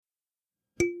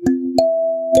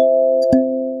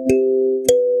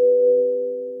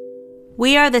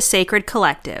We are the Sacred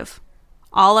Collective.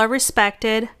 All are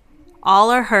respected, all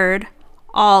are heard,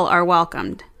 all are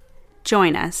welcomed.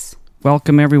 Join us.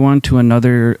 Welcome, everyone, to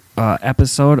another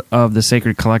episode of the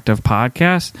Sacred Collective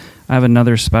podcast. I have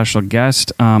another special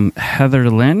guest,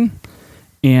 Heatherlyn,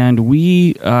 and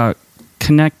we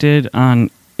connected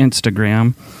on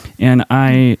Instagram. And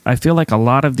I feel like a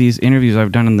lot of these interviews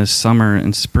I've done in this summer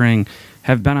and spring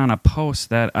have been on a post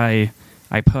that I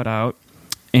put out.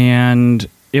 And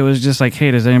it was just like,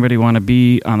 hey, does anybody want to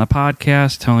be on the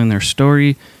podcast telling their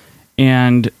story?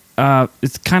 And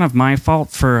it's kind of my fault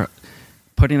for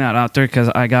putting that out there because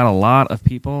I got a lot of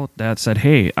people that said,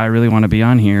 hey, I really want to be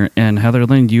on here. And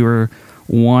Heatherlyn, you were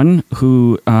one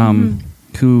who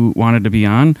wanted to be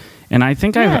on. And I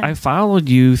think I followed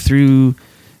you through,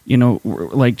 you know,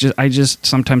 like I just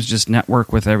sometimes just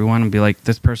network with everyone and be like,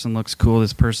 this person looks cool,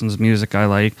 this person's music I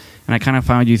like. And I kind of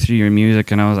found you through your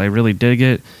music, and I really dig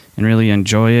it and really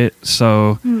enjoy it.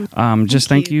 So just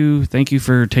thank you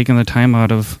for taking the time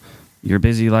out of your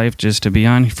busy life just to be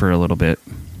on for a little bit.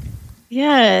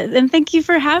 Yeah, and thank you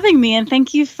for having me, and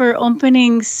thank you for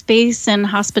opening space and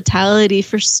hospitality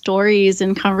for stories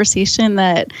and conversation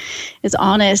that is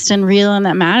honest and real and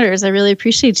that matters. I really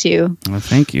appreciate you. Well,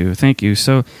 thank you.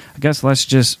 So I guess let's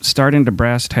just start into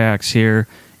brass tacks here,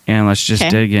 and let's just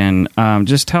dig in.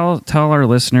 Just tell our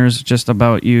listeners just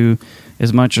about you,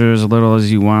 as much or as little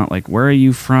as you want. Like, where are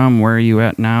you from? Where are you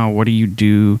at now? What do you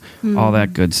do? All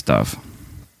that good stuff.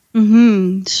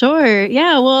 Sure.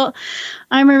 Yeah. Well,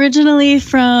 I'm originally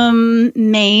from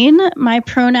Maine. My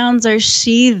pronouns are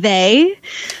she, they.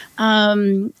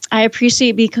 I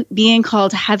appreciate being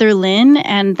called Heatherlyn,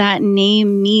 and that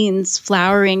name means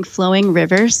flowering, flowing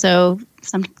river. So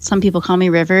some people call me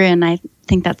River, and I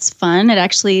think that's fun. It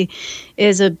actually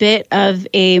is a bit of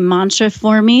a mantra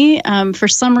for me. For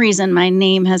some reason, my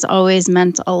name has always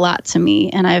meant a lot to me,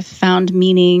 and I've found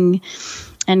meaning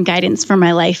and guidance for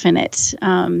my life in it,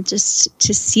 just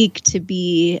to seek to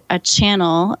be a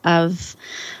channel of,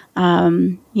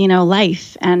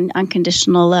 life and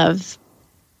unconditional love.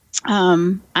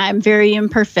 I'm very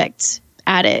imperfect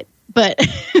at it, but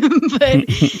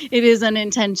it is an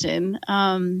intention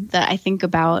that I think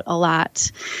about a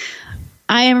lot.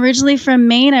 I am originally from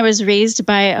Maine. I was raised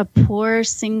by a poor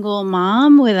single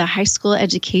mom with a high school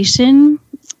education.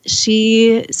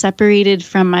 She separated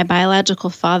from my biological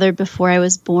father before I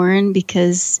was born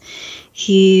because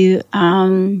he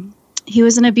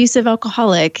was an abusive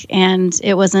alcoholic, and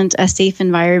it wasn't a safe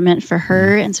environment for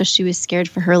her. And so she was scared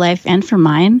for her life and for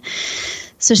mine.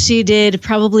 So she did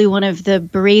probably one of the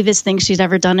bravest things she's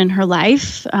ever done in her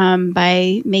life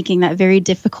by making that very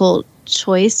difficult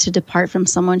choice to depart from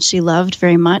someone she loved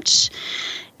very much.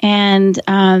 And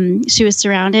she was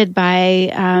surrounded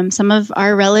by some of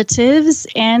our relatives.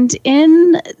 And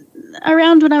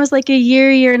around when I was like a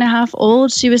year and a half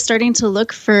old, she was starting to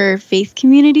look for faith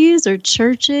communities or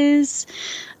churches.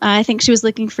 I think she was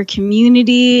looking for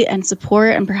community and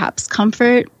support and perhaps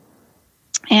comfort.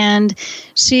 And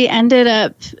she ended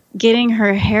up getting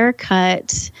her hair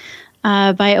cut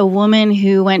by a woman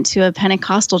who went to a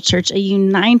Pentecostal church, a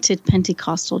United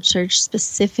Pentecostal church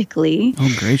specifically.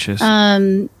 Oh, gracious.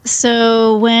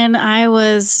 So when I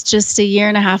was just a year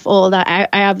and a half old, I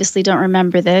obviously don't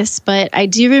remember this, but I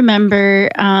do remember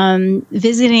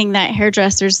visiting that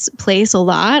hairdresser's place a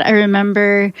lot. I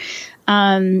remember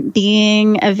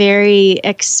being a very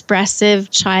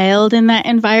expressive child in that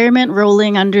environment,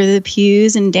 rolling under the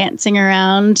pews and dancing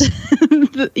around,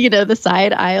 the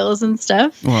side aisles and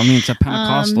stuff. Well, I mean, it's a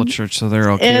Pentecostal church, so they're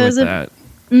okay with that.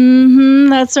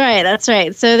 That's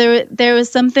right. So there was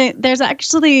something. There's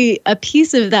actually a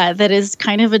piece of that is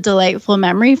kind of a delightful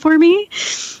memory for me.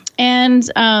 And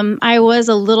I was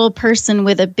a little person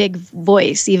with a big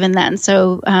voice even then.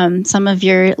 So some of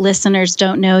your listeners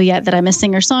don't know yet that I'm a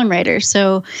singer-songwriter.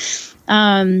 So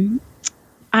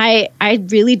I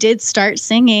really did start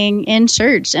singing in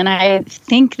church. And I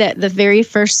think that the very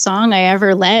first song I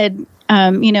ever led,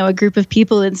 a group of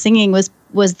people in singing was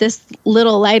This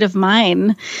Little Light of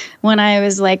Mine when I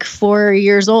was like 4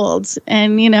 years old.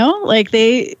 And,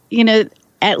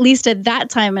 at least at that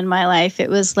time in my life, it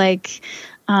was like,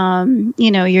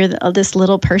 you're this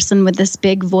little person with this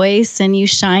big voice and you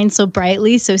shine so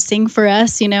brightly. So sing for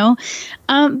us,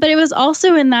 But it was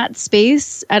also in that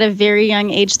space at a very young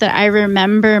age that I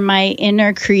remember my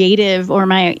inner creative or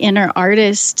my inner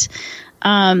artist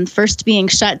first being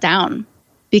shut down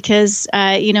because,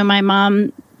 my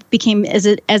mom became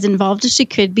as involved as she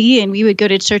could be. And we would go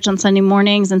to church on Sunday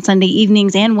mornings and Sunday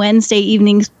evenings and Wednesday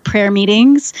evenings prayer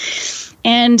meetings.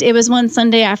 And it was one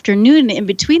Sunday afternoon in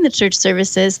between the church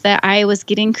services that I was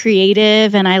getting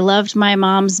creative, and I loved my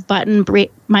mom's button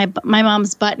my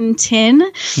mom's button tin,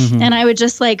 and I would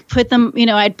just like put them,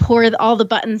 I'd pour all the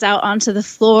buttons out onto the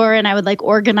floor, and I would like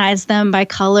organize them by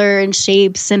color and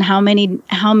shapes and how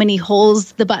many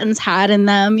holes the buttons had in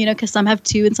them, because some have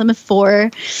 2 and some have 4.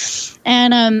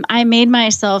 And I made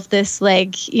myself this,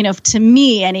 like, to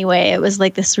me anyway, it was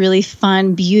like this really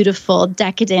fun, beautiful,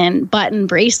 decadent button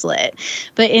bracelet.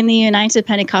 But in the United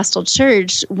Pentecostal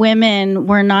Church, women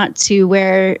were not to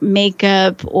wear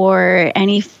makeup or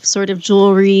any sort of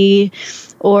jewelry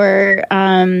or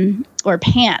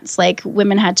pants. Like,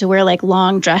 women had to wear like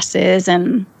long dresses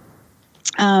and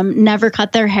never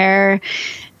cut their hair.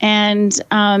 And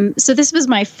so this was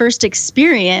my first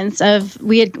experience of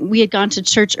we had gone to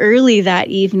church early that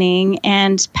evening,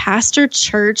 and Pastor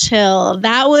Churchill,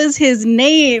 that was his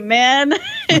name, man.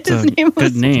 That's his a name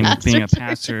was good name, Pastor being a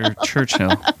Pastor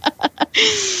Churchill.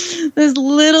 This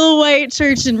little white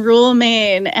church in rural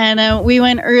Maine, and we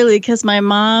went early because my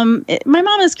mom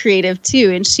is creative too,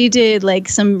 and she did like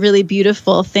some really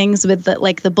beautiful things with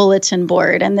the bulletin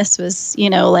board, and this was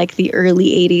like the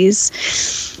early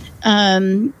 80s.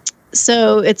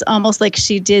 So it's almost like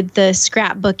she did the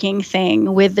scrapbooking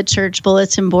thing with the church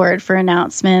bulletin board for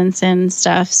announcements and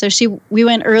stuff. So we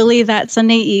went early that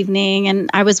Sunday evening, and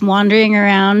I was wandering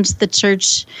around the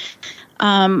church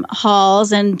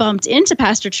halls and bumped into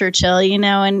Pastor Churchill,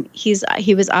 and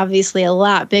he was obviously a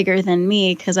lot bigger than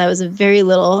me because I was a very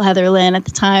little Heatherlyn at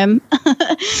the time.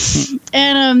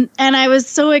 And I was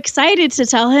so excited to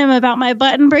tell him about my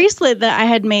button bracelet that I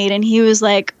had made. And he was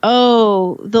like,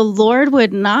 "Oh, the Lord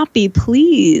would not be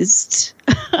pleased."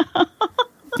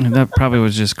 And that probably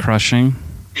was just crushing.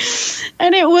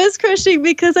 And it was crushing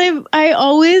because I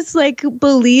always like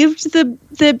believed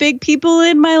the big people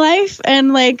in my life,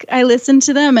 and like I listened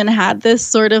to them and had this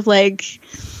sort of like,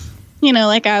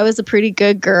 like I was a pretty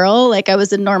good girl, like I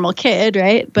was a normal kid,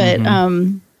 right? But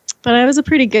but I was a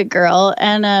pretty good girl,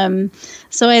 and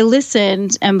so I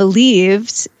listened and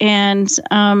believed, and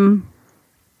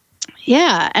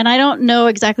yeah, and I don't know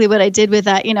exactly what I did with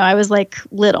that. I was like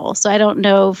little, so I don't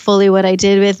know fully what I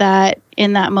did with that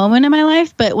in that moment in my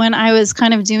life. But when I was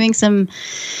kind of doing some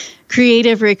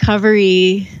creative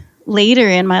recovery later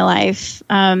in my life,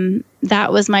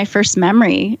 that was my first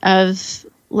memory of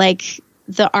like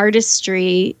the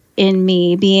artistry in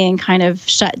me being kind of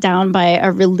shut down by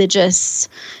a religious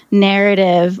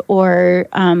narrative or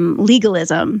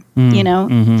legalism,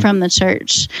 from the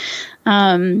church.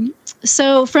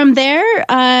 So from there,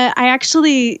 I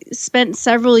actually spent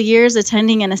several years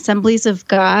attending an Assemblies of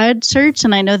God church,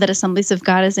 and I know that Assemblies of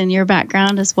God is in your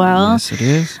background as well. Yes, it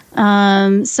is.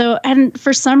 So, and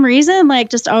for some reason, like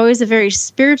just always a very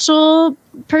spiritual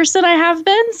person I have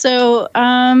been. So,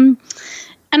 and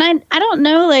I don't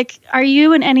know, like, are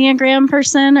you an Enneagram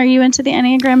person? Are you into the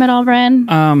Enneagram at all,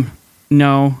 Bren?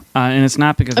 No, and it's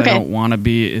not because Okay. I don't want to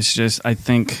be. It's just I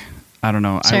think. I don't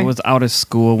know. Sure. I was out of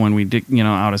school when we did,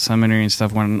 out of seminary and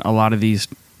stuff, when a lot of these,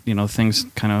 things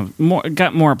kind of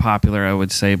got more popular, I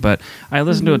would say. But I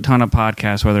listened to a ton of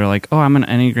podcasts where they're like, oh, I'm an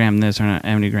Enneagram this or an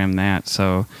Enneagram that.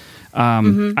 So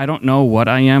I don't know what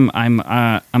I am. I'm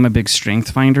a big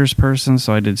Strength Finders person,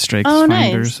 so I did Strength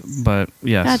Finders. Nice. But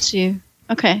yes. Got you.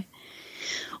 Okay.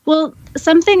 Well,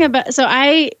 something about,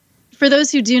 for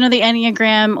those who do know the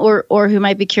Enneagram or who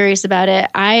might be curious about it,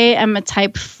 I am a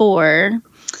type 4.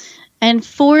 And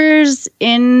 4s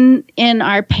in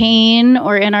our pain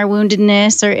or in our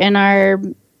woundedness or in our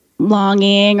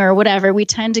longing or whatever, we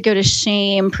tend to go to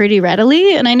shame pretty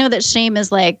readily. And I know that shame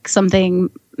is like something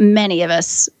many of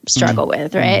us struggle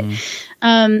with, right?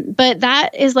 But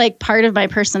that is like part of my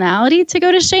personality to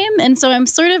go to shame. And so I'm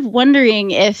sort of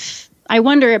wondering I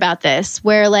wonder about this,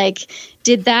 where like,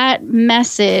 did that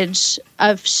message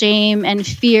of shame and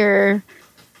fear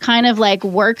kind of like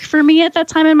work for me at that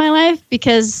time in my life?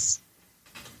 Because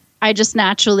I just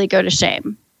naturally go to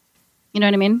shame. You know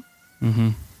what I mean? Mm-hmm.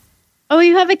 Oh,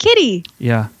 you have a kitty.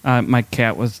 Yeah. My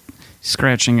cat was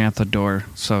scratching at the door.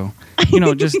 So,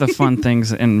 just the fun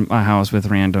things in my house with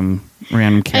random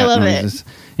cat noises.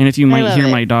 And if you might hear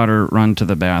my daughter run to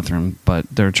the bathroom, but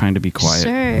they're trying to be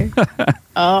quiet. Sure.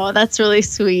 Oh, that's really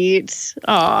sweet.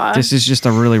 Aw. This is just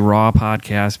a really raw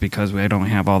podcast because we don't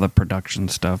have all the production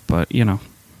stuff, but, it is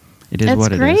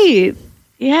what it is. That's great.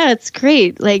 Yeah, it's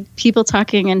great. Like people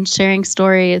talking and sharing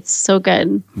story. It's so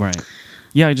good. Right.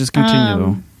 Yeah, I just continue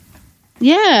though.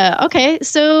 Yeah. Okay.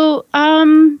 So,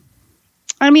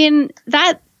 I mean,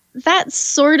 that that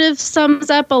sort of sums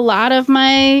up a lot of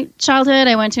my childhood.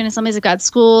 I went to an Assemblies of God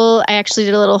school. I actually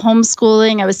did a little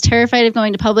homeschooling. I was terrified of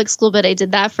going to public school, but I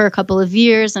did that for a couple of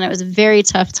years, and it was a very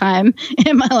tough time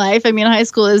in my life. I mean, high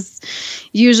school is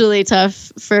usually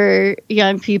tough for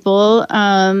young people.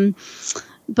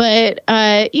 But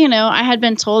I had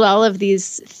been told all of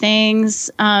these things.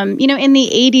 In the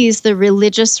 80s, the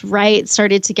religious right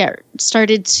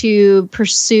started to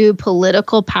pursue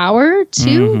political power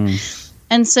too. Mm-hmm.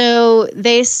 And so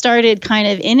they started kind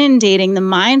of inundating the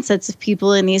mindsets of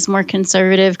people in these more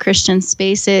conservative Christian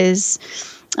spaces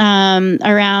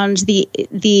around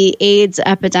the AIDS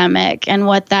epidemic and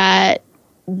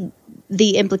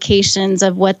the implications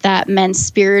of what that meant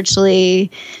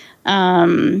spiritually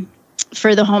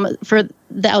for the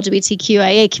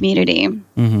LGBTQIA community.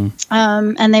 Mm-hmm.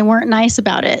 And they weren't nice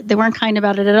about it. They weren't kind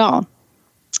about it at all.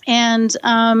 And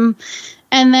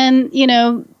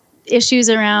then, issues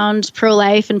around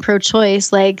pro-life and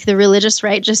pro-choice, like the religious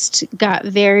right just got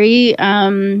very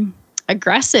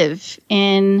aggressive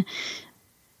in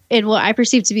what I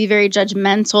perceive to be very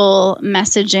judgmental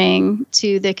messaging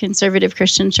to the conservative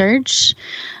Christian church.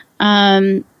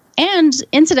 And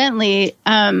incidentally,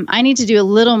 I need to do a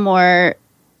little more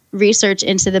research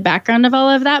into the background of all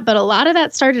of that, but a lot of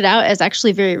that started out as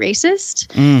actually very racist.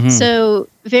 Mm-hmm. So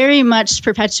very much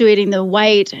perpetuating the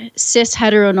white cis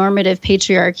heteronormative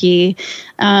patriarchy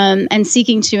and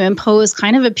seeking to impose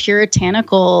kind of a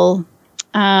puritanical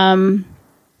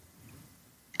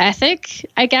ethic,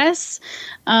 I guess,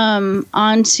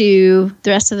 onto the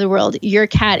rest of the world. Your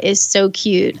cat is so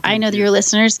cute. I know that your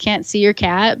listeners can't see your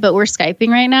cat, but we're Skyping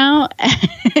right now,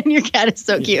 and your cat is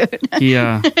so cute.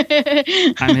 Yeah,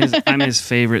 I'm his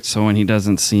favorite. So when he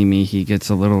doesn't see me, he gets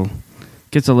a little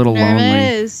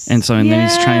lonely, and then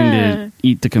he's trying to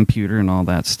eat the computer and all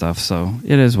that stuff. So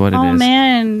it is what it is. Oh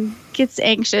man, gets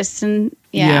anxious and.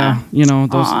 Yeah,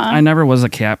 I never was a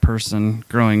cat person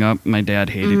growing up. My dad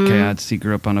hated cats. He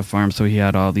grew up on a farm, so he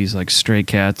had all these like stray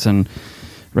cats. And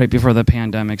right before the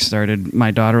pandemic started,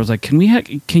 my daughter was like, "Can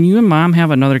you and Mom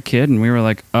have another kid?" And we were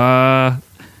like, "How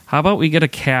about we get a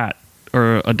cat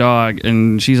or a dog?"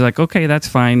 And she's like, "Okay, that's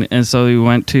fine." And so we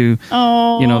went to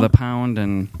the pound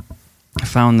and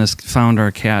found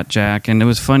our cat Jack. And it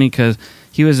was funny because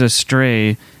he was a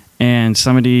stray. And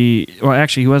he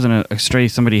wasn't a stray.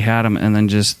 Somebody had him and then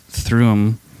just threw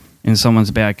him in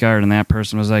someone's backyard. And that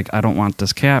person was like, "I don't want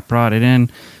this cat," brought it in.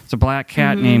 It's a black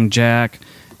cat named Jack.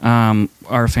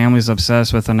 Our family's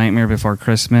obsessed with A Nightmare Before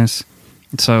Christmas.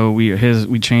 So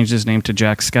we changed his name to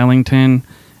Jack Skellington.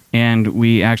 And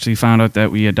we actually found out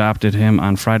that we adopted him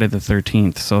on Friday the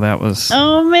 13th. So that was...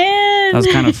 Oh, man. That was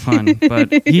kind of fun.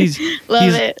 But he's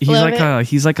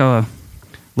like a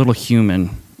little human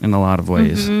in a lot of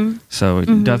ways. Mm-hmm. So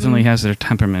it definitely has the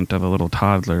temperament of a little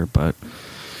toddler,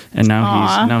 and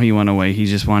now he went away. He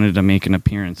just wanted to make an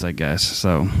appearance, I guess.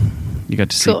 So you got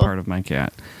to see part of my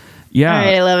cat. Yeah. All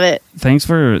right, I love it. Thanks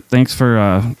for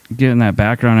getting that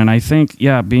background. And I think,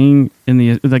 being in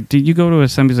the, like, did you go to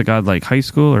Assemblies of God like high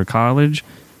school or college?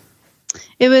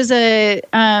 It was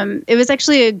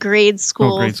actually a grade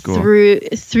school,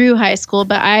 through high school,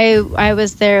 but I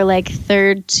was there like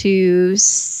third to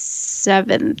sixth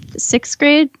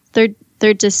grade. Third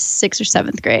to sixth or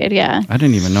seventh grade. Yeah. I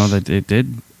didn't even know that they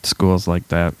did schools like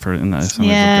that in the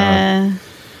Assemblies of God.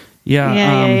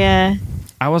 Yeah.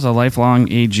 I was a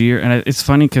lifelong AGer, and it's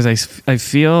funny because I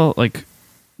feel like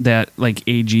that, like,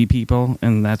 AG people,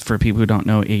 and that's for people who don't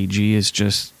know, AG is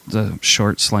just the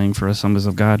short slang for Assemblies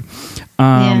of God.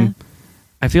 I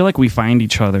feel like we find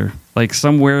each other like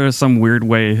somewhere, some weird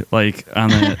way, like on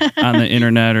the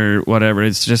internet or whatever.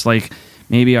 It's just like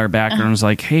maybe our background's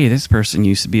like, hey, this person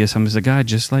used to be Assemblies of God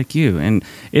just like you, and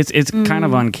it's kind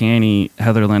of uncanny,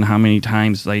 Heatherlyn, how many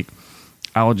times like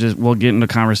we'll get into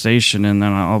conversation and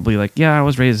then I'll be like, yeah, I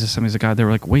was raised as Assemblies of God. They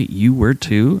were like, wait, you were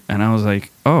too? And I was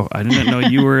like, oh, I didn't know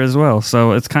you were as well.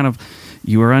 So it's kind of,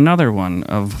 you were another one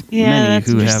of many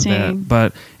who have that.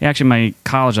 But actually my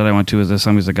college that I went to was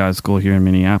Assemblies of God school here in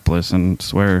Minneapolis, and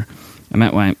it's where I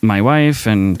met my wife,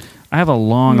 and I have a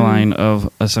long line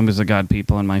of Assemblies of God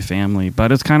people in my family.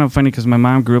 But it's kind of funny because my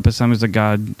mom grew up Assemblies of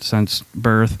God since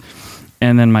birth.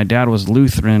 And then my dad was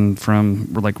Lutheran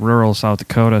from like rural South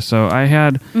Dakota. So I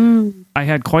had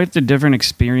quite the different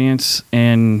experience.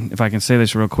 And if I can say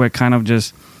this real quick, kind of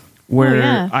just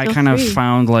where I kind of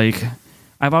found, like,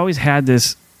 I've always had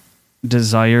this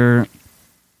desire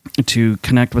to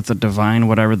connect with the divine,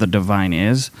 whatever the divine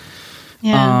is.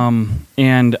 Yeah.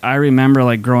 And I remember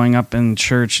like growing up in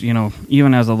church,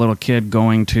 even as a little kid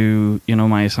going to,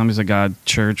 my Assemblies of God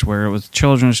church where it was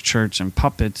children's church and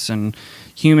puppets and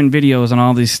human videos and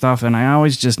all these stuff. And I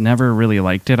always just never really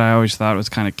liked it. I always thought it was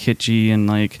kind of kitschy. And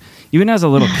like, even as a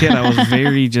little kid, I was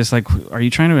very just like, are you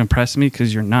trying to impress me?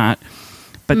 'Cause you're not.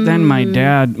 But then my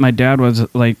dad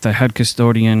was like the head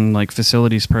custodian, like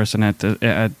facilities person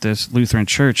at this Lutheran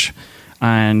church.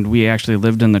 And we actually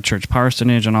lived in the church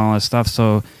parsonage and all that stuff.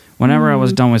 So whenever I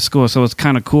was done with school, so it was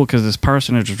kind of cool because this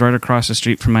parsonage was right across the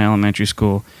street from my elementary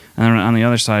school. And then on the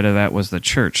other side of that was the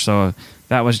church. So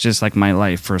that was just like my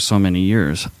life for so many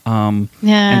years.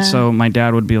 And so my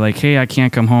dad would be like, hey, I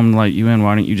can't come home to let you in.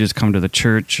 Why don't you just come to the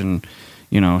church and,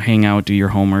 hang out, do your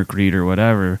homework, read or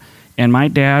whatever. And my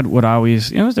dad would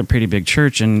always, it was a pretty big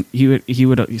church. And he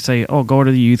would say, oh, go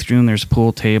to the youth room. There's a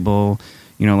pool table,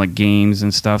 like games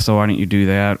and stuff. So why don't you do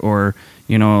that? Or,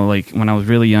 like when I was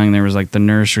really young, there was like the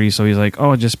nursery. So he's like,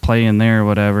 oh, just play in there or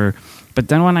whatever. But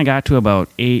then when I got to about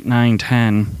 8, 9,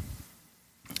 10,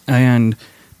 and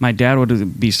my dad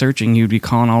would be searching, he would be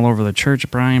calling all over the church,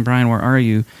 Brian, where are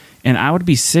you? And I would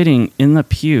be sitting in the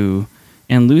pew.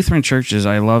 And Lutheran churches,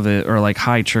 I love it, or like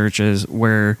high churches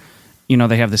where,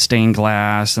 they have the stained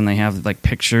glass and they have like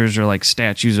pictures or like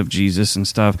statues of Jesus and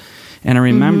stuff. And I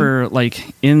remember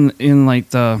like in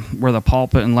like where the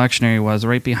pulpit and lectionary was,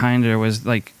 right behind there was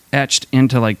like etched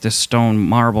into like this stone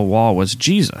marble wall was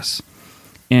Jesus.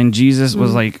 And Jesus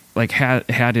was like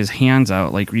had his hands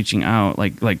out, like reaching out,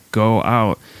 like go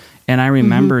out. And I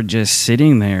remember just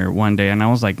sitting there one day, and I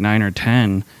was like 9 or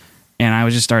 10, and I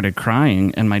just started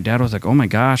crying. And my dad was like, oh my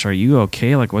gosh, are you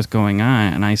okay? Like, what's going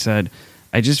on? And I said,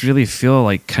 I just really feel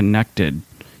like connected.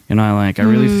 I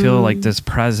really feel like this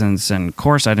presence. And of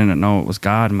course I didn't know it was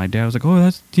God. And my dad was like, oh,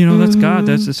 that's, that's God.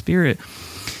 That's the Spirit.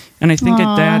 And I think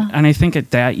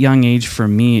at that young age for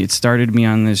me, it started me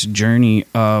on this journey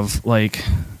of like,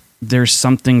 there's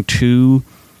something to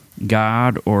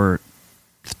God or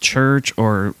church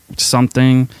or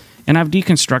something. And I've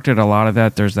deconstructed a lot of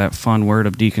that. There's that fun word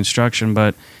of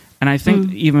deconstruction, and I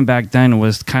think even back then it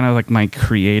was kind of like my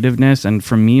creativeness. And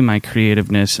for me, my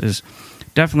creativeness is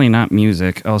definitely not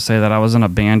music. I'll say that I was in a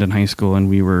band in high school and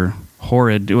we were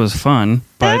horrid. It was fun,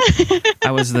 but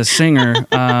I was the singer.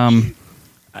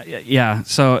 Yeah.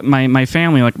 So my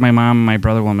family, like my mom and my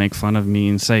brother, will make fun of me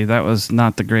and say that was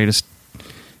not the greatest,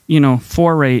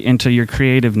 foray into your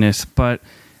creativeness. But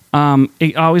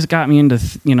it always got me into,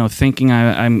 thinking.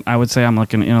 I would say I'm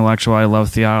like an intellectual. I love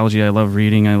theology. I love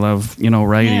reading. I love,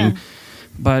 writing. Yeah.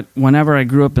 But whenever I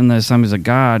grew up in the Assemblies of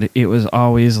God, it was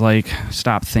always like,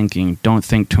 stop thinking. Don't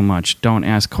think too much. Don't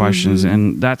ask questions.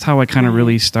 And that's how I kind of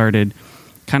really started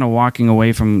kind of walking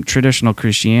away from traditional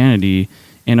Christianity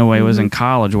in a way. Was in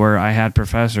college where I had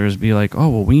professors be like, oh,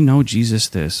 well, we know Jesus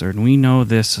this, or we know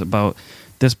this about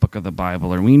this book of the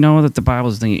Bible, or we know that the Bible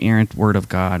is the inerrant word of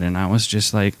God. And I was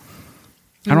just like,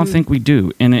 I don't think we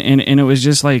do. And it was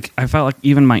just like, I felt like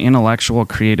even my intellectual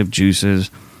creative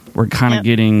juices were kind of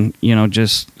getting,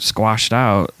 just squashed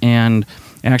out. And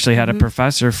I actually had a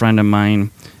professor friend of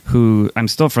mine who I'm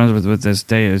still friends with this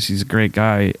day. He's a great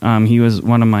guy. He was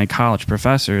one of my college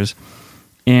professors,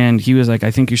 and he was like,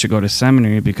 I think you should go to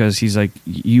seminary because he's like,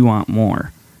 you want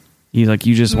more. He's like,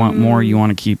 you just want more. You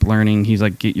want to keep learning. He's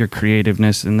like, get your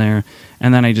creativeness in there.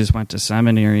 And then I just went to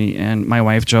seminary, and my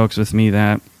wife jokes with me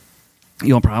that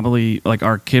you'll probably, like,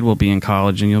 our kid will be in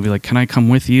college and you'll be like, can I come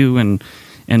with you and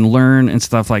learn and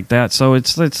stuff like that. So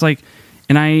it's like,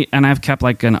 and I've kept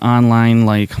like an online,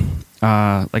 like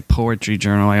poetry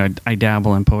journal. I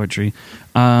dabble in poetry.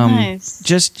 Nice.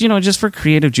 Just for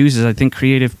creative juices. I think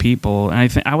creative people,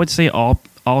 and I would say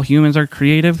all humans are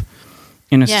creative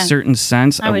in a certain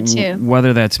sense. I would too.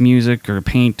 Whether that's music or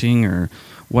painting or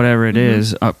whatever it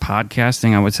is,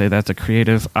 podcasting, I would say that's a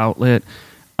creative outlet.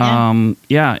 And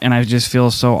I just feel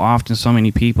so often so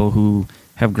many people who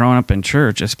have grown up in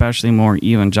church, especially more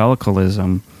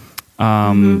evangelicalism,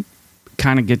 kind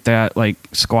of get that like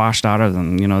squashed out of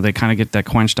them. They kind of get that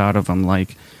quenched out of them.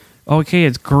 Like, okay,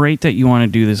 it's great that you want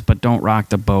to do this, but don't rock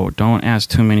the boat. Don't ask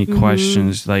too many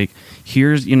questions. Like,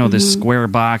 here's, this square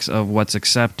box of what's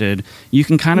accepted. You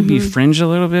can kind of be fringe a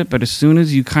little bit, but as soon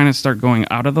as you kind of start going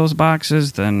out of those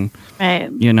boxes, then,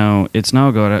 it's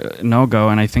no go.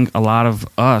 And I think a lot of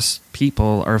us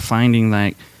people are finding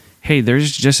that, hey,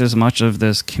 there's just as much of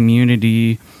this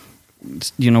community,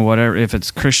 whatever, if it's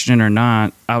Christian or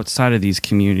not, outside of these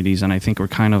communities. And I think we're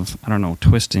kind of,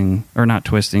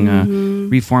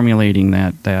 reformulating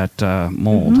that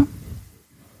mold,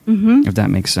 if that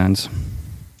makes sense.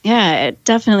 Yeah, it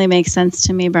definitely makes sense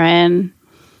to me, Brian.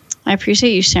 I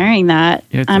appreciate you sharing that.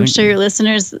 Yeah, I'm sure your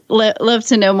listeners love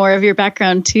to know more of your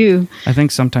background too. I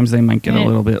think sometimes they might get a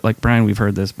little bit like, Brian, we've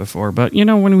heard this before, but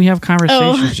when we have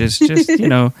conversations, just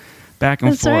back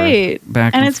and That's forth. Right.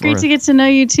 Back and it's forth. great to get to know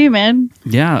you too, man.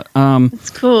 Yeah.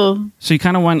 It's cool. So you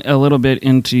kind of went a little bit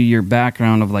into your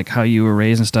background of like how you were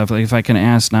raised and stuff. Like if I can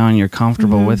ask now and you're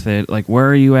comfortable with it, like where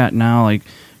are you at now? Like,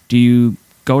 do you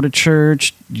go to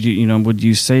church? Would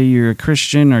you say you're a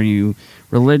Christian? Are you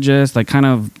religious? Like kind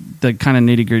of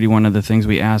nitty gritty. One of the things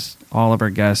we ask all of our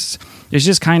guests is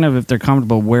just kind of if they're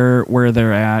comfortable where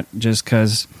they're at, just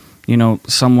because,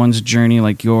 someone's journey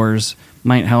like yours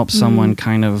might help someone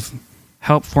kind of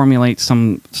help formulate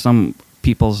some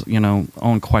people's,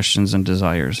 own questions and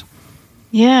desires.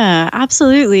 Yeah,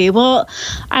 absolutely. Well,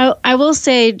 I will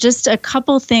say just a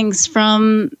couple things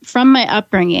from my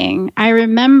upbringing. I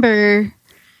remember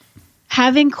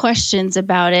having questions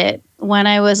about it when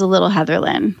I was a little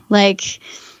Heatherlyn. Like,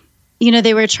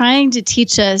 they were trying to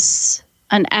teach us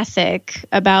an ethic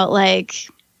about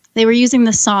they were using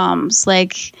the Psalms,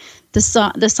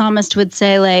 the psalmist would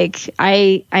say,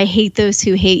 I hate those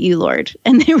who hate you, Lord.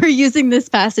 And they were using this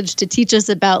passage to teach us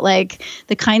about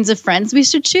the kinds of friends we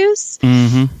should choose.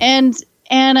 Mm-hmm.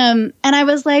 And I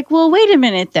was like, well, wait a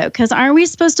minute though, because aren't we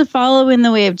supposed to follow in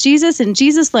the way of Jesus? And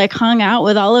Jesus hung out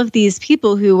with all of these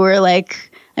people who were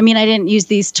I didn't use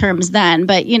these terms then,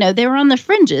 but they were on the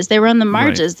fringes, they were on the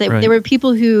margins. They were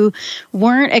people who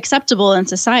weren't acceptable in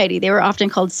society. They were often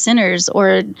called sinners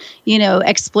or,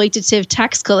 exploitative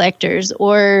tax collectors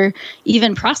or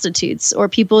even prostitutes or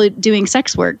people doing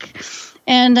sex work.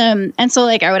 And so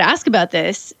I would ask about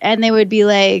this and they would be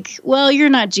like, well, you're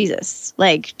not Jesus.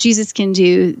 Jesus can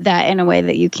do that in a way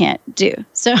that you can't do.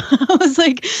 So I was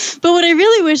like, but what I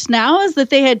really wish now is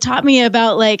that they had taught me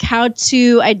about how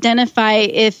to identify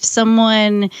if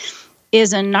someone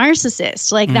is a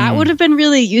narcissist. That would have been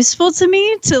really useful to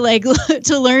me to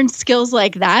to learn skills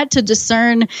like that, to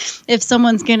discern if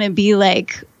someone's going to be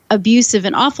abusive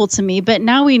and awful to me. But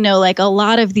now we know a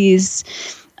lot of these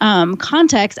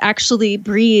context actually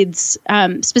breeds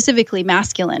specifically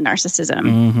masculine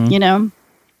narcissism,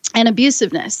 and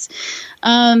abusive-ness.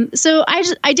 So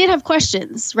I did have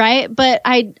questions, right? But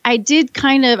I did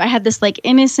I had this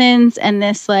innocence and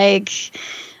this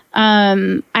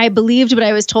I believed what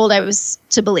I was told I was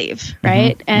to believe,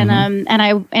 right?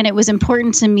 Mm-hmm. And it was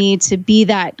important to me to be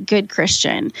that good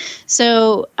Christian.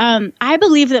 So I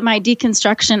believe that my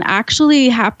deconstruction actually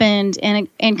happened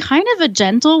in kind of a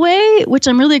gentle way, which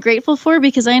I'm really grateful for,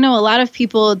 because I know a lot of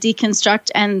people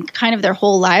deconstruct and kind of their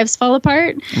whole lives fall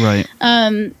apart. Right.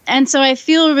 And so I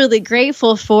feel really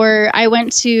grateful I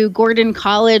went to Gordon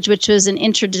College, which was an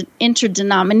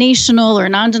interdenominational or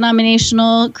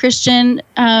non-denominational Christian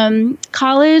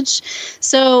college.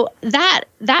 So that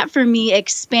for me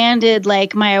expanded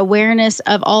my awareness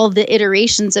of all the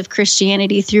iterations of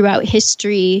Christianity throughout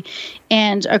history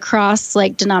and across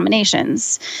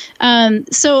denominations.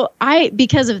 So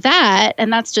because of that,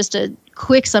 and that's just a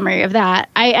quick summary of that,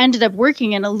 I ended up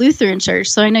working in a Lutheran church.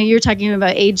 So I know you're talking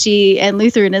about AG and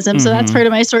Lutheranism. So that's part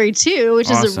of my story too,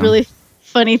 which is a really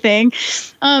funny thing.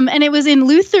 And it was in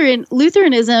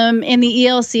Lutheranism, in the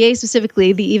ELCA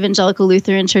specifically, the Evangelical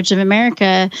Lutheran Church of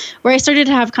America, where I started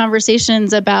to have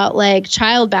conversations about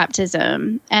child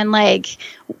baptism and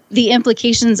the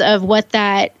implications of what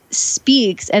that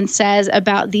speaks and says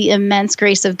about the immense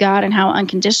grace of God and how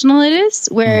unconditional it is.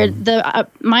 Where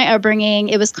my upbringing,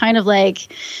 it was kind of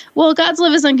well, God's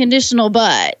love is unconditional,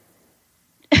 but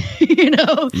kind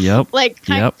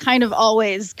of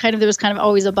always, there was kind of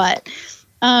always a but.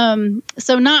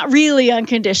 So not really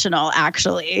unconditional,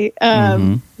 actually.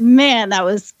 Man, that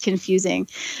was confusing.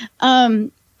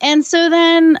 And so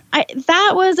then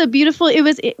that was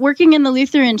working in the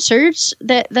Lutheran church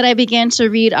that I began to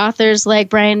read authors like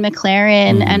Brian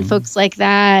McLaren and folks like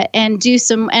that, and do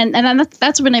some, and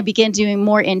that's when I began doing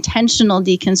more intentional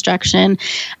deconstruction.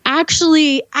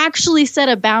 Actually set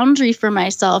a boundary for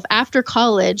myself after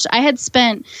college. I had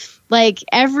spent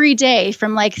every day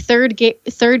from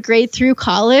third grade through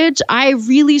college, I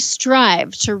really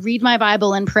strived to read my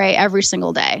Bible and pray every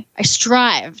single day. I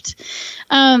strived.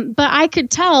 But I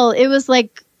could tell it was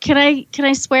can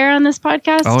I swear on this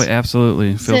podcast? Oh,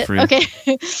 absolutely. Feel free. Okay.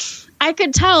 I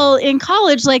could tell in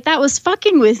college, that was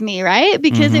fucking with me, right?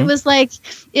 Because it was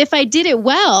if I did it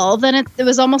well, then it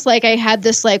was almost I had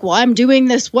this well, I'm doing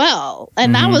this well.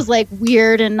 And that was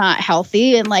weird and not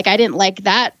healthy. And I didn't like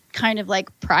that kind of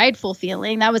prideful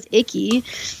feeling. That was icky.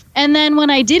 And then when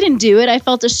I didn't do it, I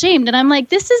felt ashamed. And I'm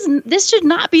this should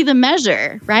not be the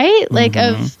measure, right?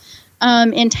 Of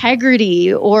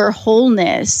integrity or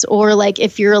wholeness, or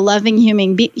if you're a loving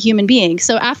human being.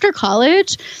 So after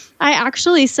college, I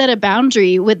actually set a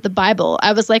boundary with the Bible.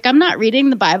 I was like, I'm not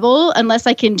reading the Bible unless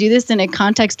I can do this in a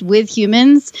context with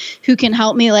humans who can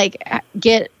help me like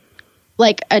get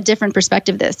like a different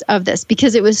perspective of this,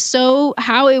 because it was so,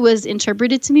 how it was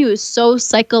interpreted to me was so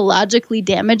psychologically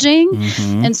damaging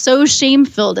and so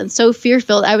shame-filled and so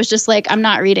fear-filled. I was just like, I'm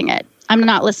not reading it. I'm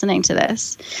not listening to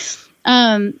this.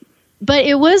 But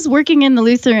it was working in the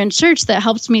Lutheran Church that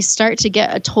helped me start to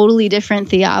get a totally different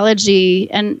theology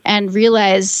and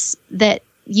realize that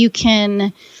you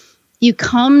come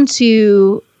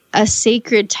to a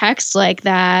sacred text like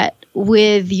that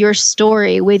with your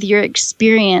story, with your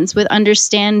experience, with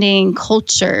understanding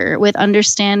culture, with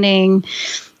understanding,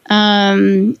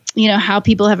 how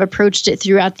people have approached it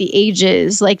throughout the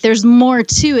ages. Like there's more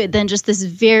to it than just this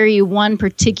very one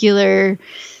particular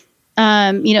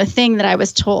thing that I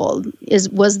was told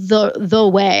was the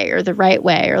way or the right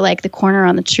way or like the corner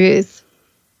on the truth.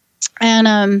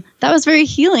 And that was very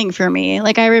healing for me.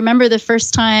 Like I remember the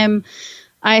first time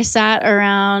I sat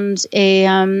around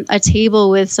a table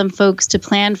with some folks to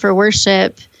plan for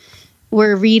worship.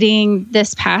 We're reading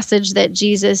this passage that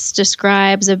Jesus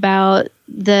describes about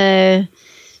the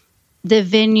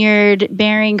vineyard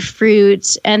bearing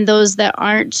fruit, and those that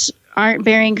aren't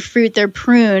bearing fruit, they're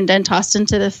pruned and tossed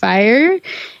into the fire.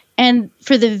 And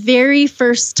for the very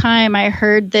first time, I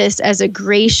heard this as a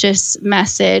gracious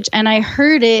message. And I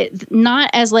heard it not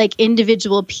as like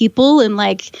individual people and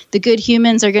like the good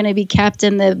humans are going to be kept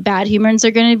and the bad humans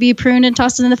are going to be pruned and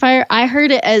tossed into the fire. I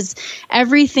heard it as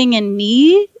everything in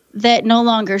me that no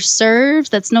longer serves,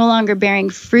 that's no longer bearing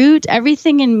fruit,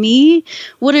 everything in me,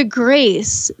 what a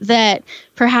grace that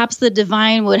perhaps the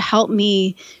divine would help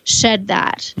me shed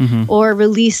that or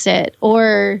release it,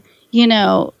 or, you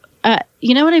know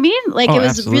what I mean? Like it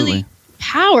was absolutely really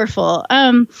powerful.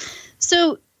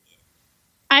 So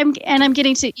I'm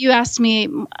getting to, you asked me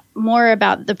more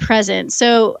about the present.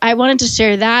 So I wanted to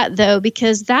share that though,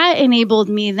 because that enabled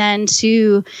me then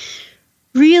to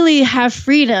really have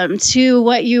freedom to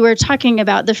what you were talking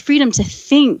about, the freedom to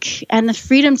think and the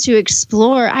freedom to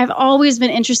explore. I've always been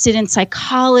interested in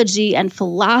psychology and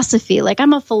philosophy. Like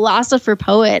I'm a philosopher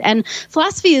poet, and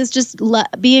philosophy is just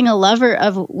being a lover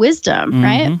of wisdom,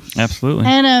 right? Absolutely.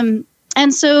 And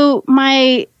so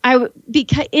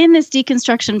in this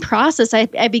deconstruction process,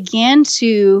 I began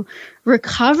to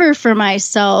recover for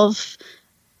myself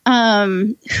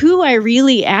who I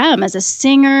really am as a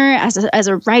singer, as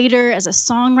a writer, as a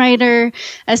songwriter,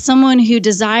 as someone who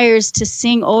desires to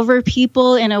sing over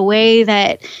people in a way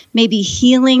that may be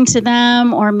healing to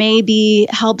them or maybe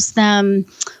helps them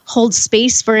hold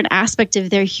space for an aspect of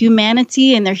their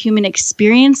humanity and their human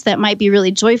experience that might be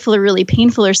really joyful or really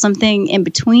painful or something in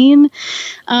between.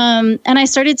 And I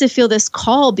started to feel this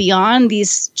call beyond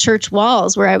these church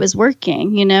walls where I was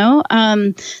working,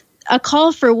 a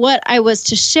call for what I was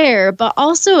to share, but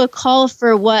also a call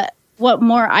for what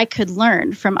more I could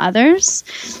learn from others.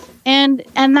 And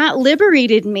that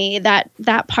liberated me,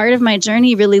 that part of my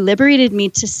journey really liberated me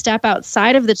to step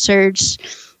outside of the church.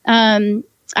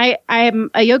 I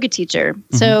am a yoga teacher.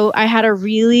 So I had a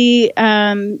really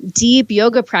deep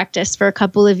yoga practice for a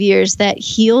couple of years that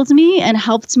healed me and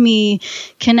helped me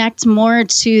connect more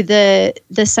to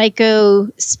the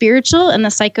psycho-spiritual and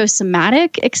the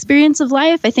psychosomatic experience of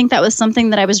life. I think that was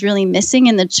something that I was really missing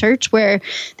in the church, where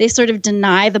they sort of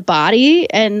deny the body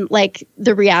and like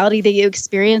the reality that you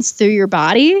experience through your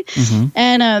body.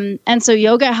 And so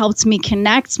yoga helped me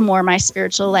connect more my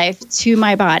spiritual life to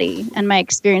my body and my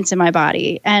experience in my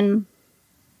body. And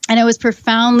it was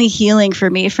profoundly healing for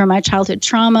me, from my childhood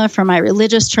trauma, from my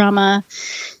religious trauma.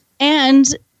 And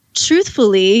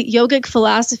truthfully, yogic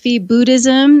philosophy,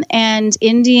 Buddhism, and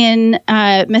Indian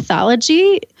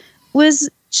mythology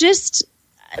was just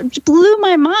blew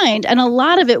my mind. And a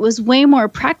lot of it was way more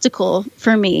practical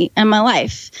for me and my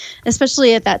life,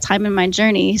 especially at that time in my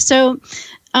journey. So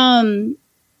I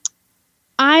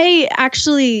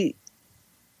actually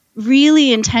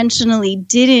really intentionally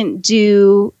didn't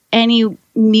do any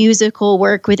musical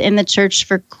work within the church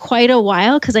for quite a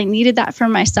while, because I needed that for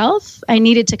myself. I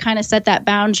needed to kind of set that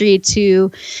boundary to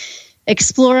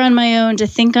explore on my own, to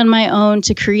think on my own,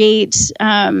 to create.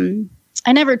 I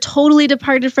never totally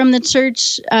departed from the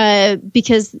church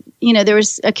because, there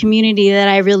was a community that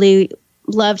I really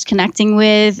loved connecting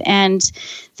with, and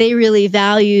they really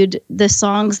valued the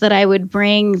songs that I would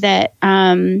bring that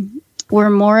were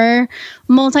more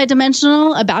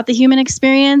multidimensional about the human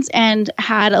experience and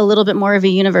had a little bit more of a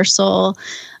universal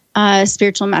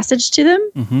spiritual message to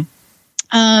them.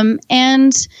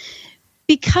 And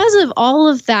because of all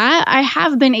of that, I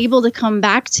have been able to come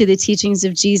back to the teachings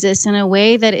of Jesus in a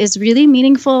way that is really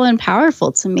meaningful and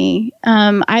powerful to me.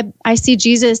 I see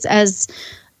Jesus as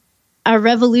a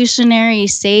revolutionary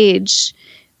sage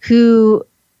who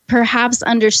perhaps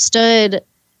understood,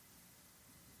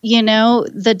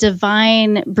 the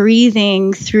divine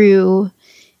breathing through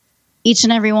each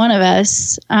and every one of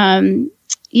us.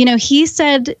 He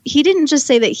said, he didn't just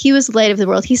say that he was the light of the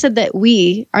world. He said that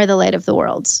we are the light of the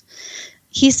world.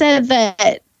 He said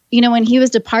that, when he was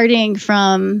departing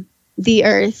from the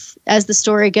earth, as the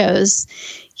story goes,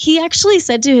 he actually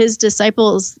said to his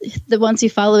disciples, the ones who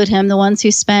followed him, the ones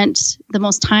who spent the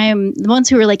most time, the ones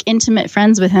who were like intimate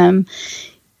friends with him,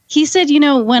 he said,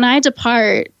 when I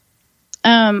depart,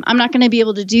 I'm not going to be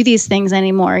able to do these things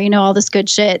anymore. All this good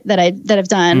shit that I've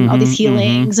done, all these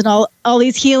healings and all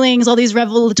these healings, all these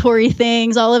revelatory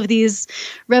things, all of these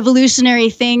revolutionary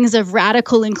things of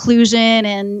radical inclusion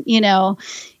and,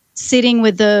 sitting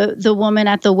with the woman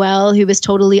at the well who was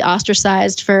totally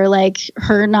ostracized for like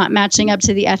her not matching up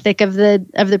to the ethic of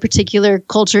the particular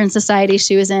culture and society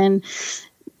she was in,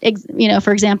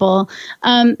 for example.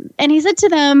 And he said to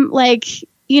them, like,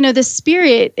 the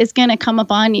Spirit is going to come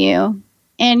upon you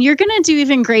and you're going to do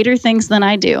even greater things than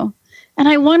I do. And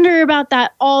I wonder about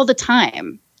that all the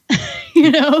time.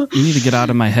 You need to get out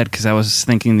of my head because I was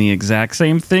thinking the exact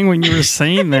same thing when you were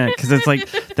saying that, because it's like,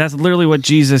 that's literally what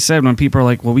Jesus said when people are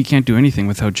like, well, we can't do anything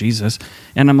without Jesus.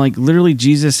 And I'm like, literally,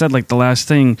 Jesus said, like, the last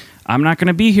thing, I'm not going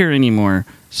to be here anymore.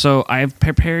 So I've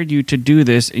prepared you to do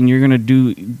this and you're going to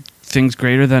do things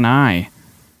greater than I.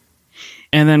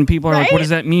 And then people are like, what does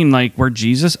that mean? Like, we're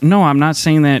Jesus? No, I'm not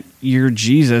saying that you're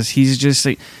Jesus. He's just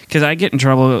saying, because I get in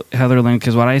trouble, Heatherlyn,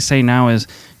 because what I say now is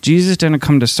Jesus didn't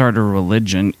come to start a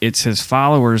religion. It's his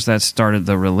followers that started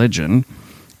the religion.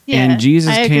 Yeah, and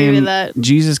Jesus I agree with that.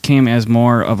 Jesus came as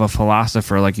more of a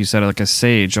philosopher, like you said, like a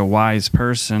sage, a wise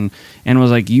person, and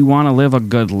was like, you want to live a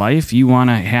good life? You want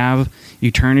to have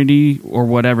eternity or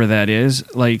whatever that is?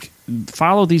 Like,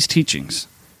 follow these teachings.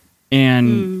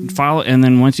 And follow, and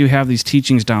then once you have these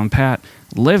teachings down pat,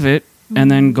 live it,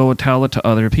 and then go tell it to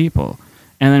other people.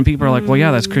 And then people are like, well,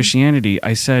 yeah, that's Christianity.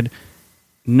 I said,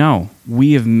 no,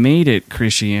 we have made it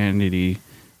Christianity,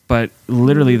 but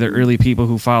literally the early people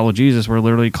who followed Jesus were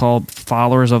literally called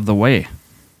followers of the way.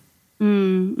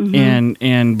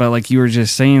 But like you were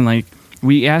just saying, like,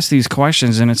 we ask these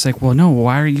questions and it's like, well, no,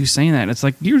 why are you saying that? And it's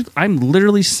like, I'm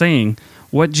literally saying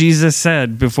what Jesus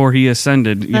said before he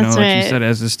ascended, you said,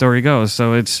 as the story goes.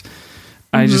 So it's,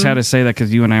 I just had to say that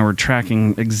because you and I were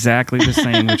tracking exactly the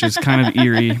same, which is kind of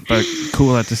eerie, but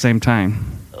cool at the same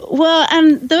time. Well,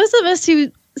 and those of us who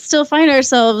still find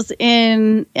ourselves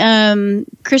in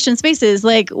Christian spaces,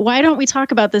 like, why don't we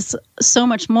talk about this so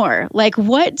much more? Like,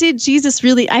 what did Jesus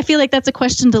really, I feel like that's a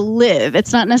question to live.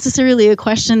 It's not necessarily a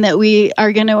question that we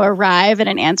are going to arrive at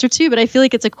an answer to, but I feel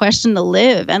like it's a question to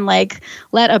live and like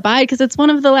let abide, because it's one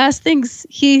of the last things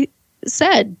he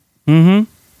said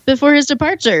before his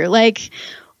departure. Like,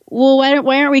 well,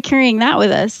 why aren't we carrying that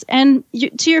with us? And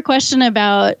to your question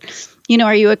about,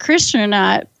 are you a Christian or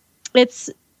not?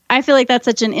 I feel like that's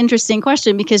such an interesting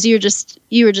question, because you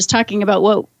were just talking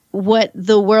about what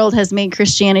the world has made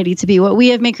Christianity to be, what we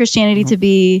have made Christianity to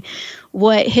be,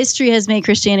 what history has made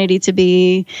Christianity to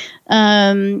be.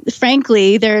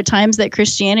 Frankly, there are times that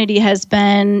Christianity has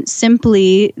been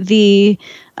simply the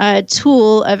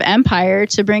tool of empire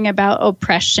to bring about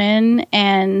oppression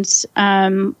and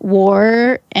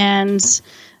war, and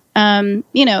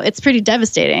it's pretty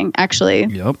devastating, actually.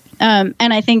 Yep. And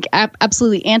I think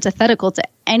absolutely antithetical to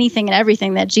anything and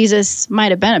everything that Jesus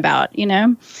might have been about,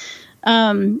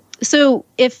 So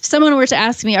if someone were to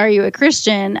ask me, are you a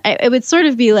Christian? It would sort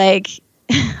of be like,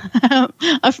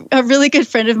 a really good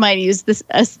friend of mine used this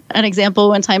as an example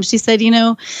one time. She said,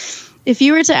 if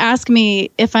you were to ask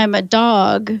me if I'm a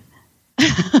dog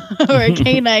or a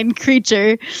canine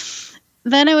creature,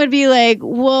 then it would be like,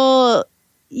 well,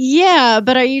 yeah,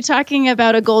 but are you talking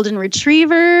about a golden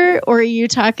retriever, or are you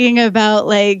talking about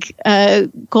like a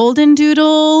golden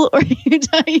doodle, or you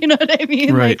know what I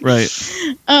mean? Right.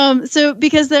 So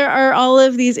because there are all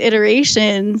of these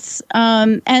iterations,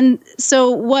 and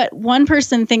so what one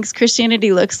person thinks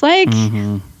Christianity looks like,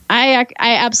 I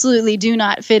absolutely do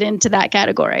not fit into that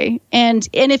category. And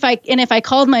if I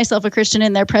called myself a Christian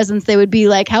in their presence, they would be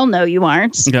like, hell no, you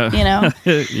aren't. Yep.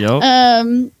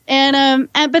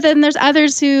 But then there's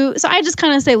others who, so I just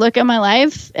kind of say, look at my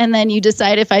life, and then you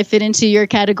decide if I fit into your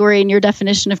category and your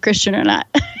definition of Christian or not.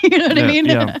 You know what I mean?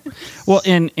 Yeah. Well,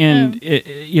 and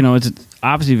it's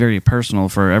obviously very personal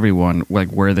for everyone, like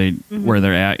where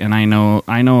they're at. And I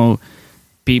know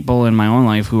people in my own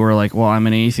life who are like, well, I'm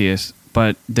an atheist.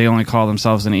 but they only call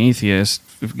themselves an atheist,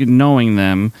 knowing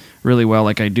them really well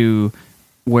like I do,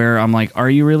 where I'm like, are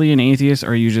you really an atheist, or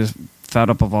are you just fed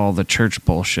up of all the church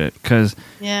bullshit? Because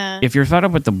if you're fed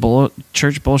up with the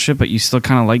church bullshit, but you still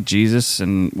kind of like Jesus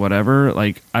and whatever,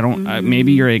 like, I don't,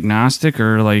 maybe you're agnostic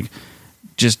or like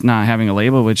just not having a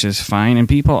label, which is fine. And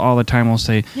people all the time will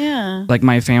say, like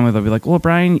my family, they'll be like, well,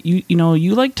 Brian, you know,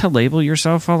 you like to label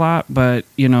yourself a lot, but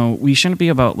you know, we shouldn't be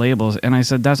about labels. And I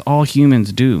said, that's all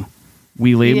humans do.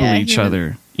 We label each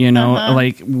other, you know,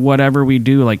 like whatever we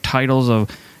do, like titles of,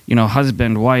 you know,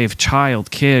 husband, wife,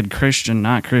 child, kid, Christian,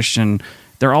 not Christian.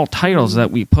 They're all titles that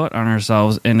we put on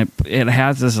ourselves, and it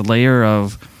has this layer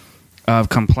of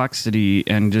complexity,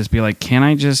 and just be like, can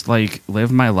I just like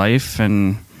live my life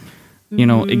and, you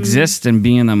know, exist and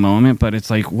be in the moment? But it's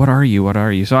like, what are you? What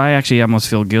are you? So I actually almost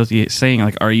feel guilty saying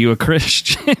like, are you a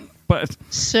Christian? But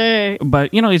sure.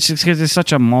 But you know, it's just because it's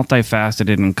such a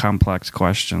multifaceted and complex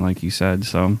question, like you said.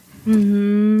 So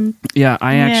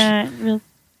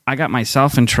I got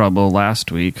myself in trouble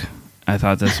last week. I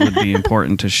thought this would be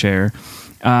important to share.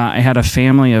 I had a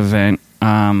family event.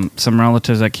 Some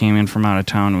relatives that came in from out of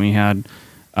town. We had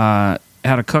a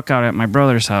cookout at my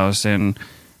brother's house, and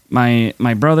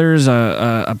my brother's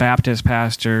a Baptist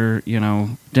pastor. You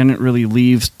know, didn't really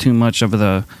leave too much of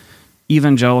the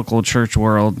evangelical church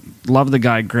world. Love the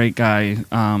guy, great guy.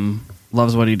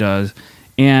 Loves what he does.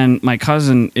 And my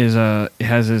cousin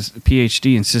has his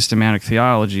PhD in systematic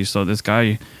theology, so this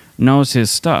guy knows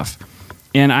his stuff.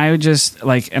 And I would just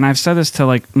like, and I've said this to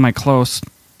like my close,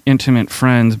 intimate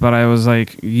friends, but I was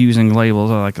like using labels.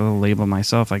 I like a label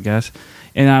myself, I guess.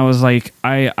 And I was like,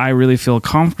 I really feel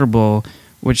comfortable,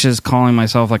 which is calling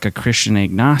myself like a Christian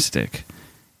agnostic.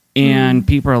 And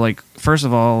people are like, first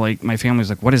of all, like my family's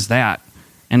like, what is that?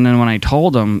 And then when I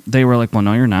told them, they were like, well,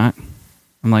 no, you're not.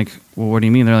 I'm like, well, what do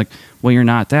you mean? They're like, well, you're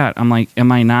not that. I'm like,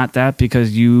 am I not that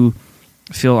because you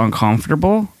feel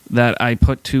uncomfortable that I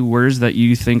put two words that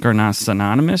you think are not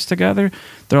synonymous together?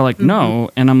 They're like, no.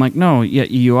 And I'm like, no, yeah,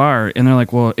 you are. And they're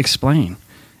like, well, explain.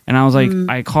 And I was like,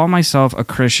 I call myself a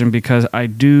Christian because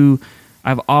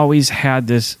I've always had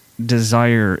this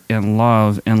desire and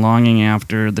love and longing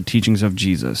after the teachings of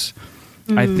Jesus.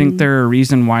 I think they're a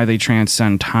reason why they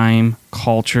transcend time,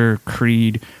 culture,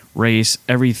 creed, race,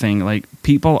 everything. Like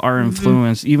people are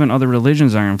influenced, even other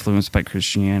religions are influenced by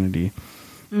Christianity.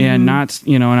 And not,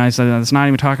 you know, and I said, it's not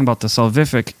even talking about the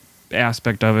salvific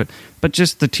aspect of it, but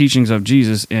just the teachings of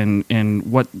Jesus and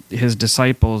what his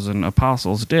disciples and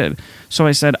apostles did. So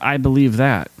I said, I believe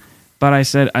that. But I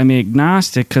said, I'm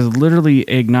agnostic because literally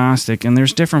agnostic, and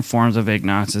there's different forms of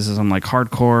agnosticism, like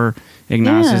hardcore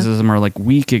agnosticism or like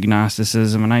weak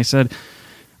agnosticism. And I said,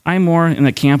 I'm more in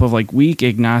the camp of like weak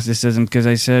agnosticism because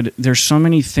I said there's so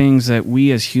many things that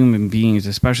we as human beings,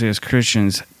 especially as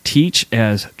Christians, teach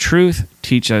as truth,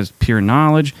 teach as pure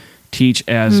knowledge, teach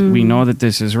as we know that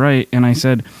this is right. And I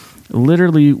said,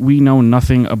 literally, we know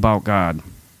nothing about God.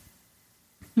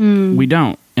 We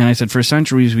don't. And I said, for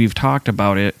centuries, we've talked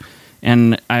about it.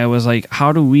 And I was like,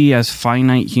 how do we as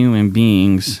finite human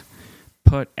beings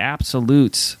put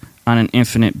absolutes on an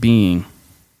infinite being?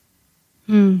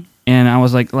 And I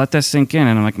was like, let that sink in.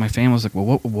 And I'm like, my family was like,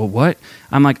 well, what?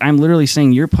 I'm like, I'm literally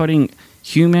saying you're putting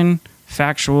human,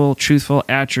 factual, truthful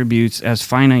attributes as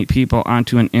finite people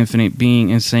onto an infinite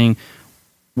being and saying,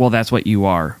 well, that's what you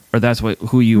are, or that's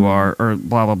who you are, or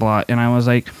blah, blah, blah. And I was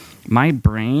like, my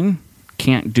brain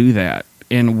can't do that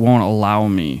and won't allow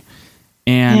me.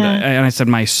 And I said,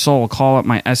 my soul, call it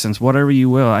my essence, whatever you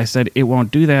will. I said, it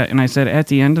won't do that. And I said, at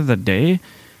the end of the day,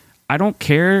 I don't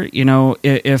care, you know,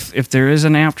 if there is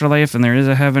an afterlife and there is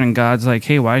a heaven and God's like,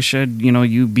 hey, why should, you know,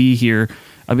 you be here?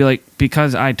 I'll be like,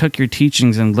 because I took your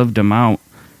teachings and lived them out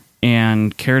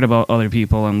and cared about other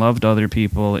people and loved other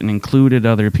people and included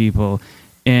other people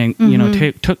and, you know,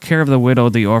 took care of the widow,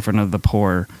 the orphan, of the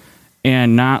poor,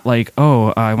 and not like,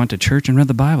 oh, I went to church and read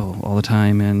the Bible all the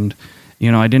time and,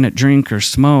 you know, I didn't drink or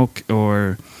smoke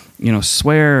or, you know,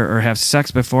 swear or have sex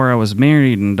before I was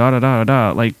married and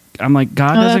da-da-da-da-da. Like, I'm like,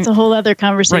 God doesn't... that's a whole other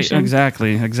conversation. Right,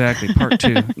 exactly. Part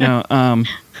two. No, and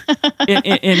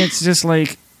it's just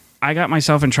like, I got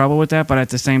myself in trouble with that, but at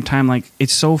the same time, like,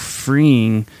 it's so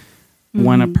freeing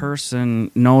when a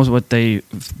person knows what they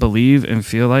believe and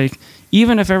feel like,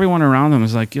 even if everyone around them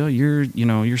is like, yo,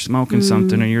 you're smoking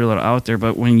something or you're a little out there,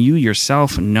 but when you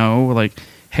yourself know, like,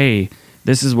 hey,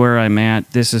 this is where I'm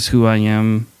at, this is who I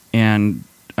am, and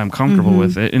I'm comfortable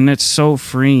with it. And it's so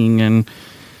freeing. And,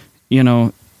 you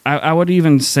know, I would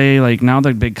even say, like, now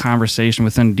the big conversation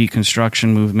within deconstruction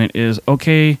movement is,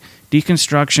 okay,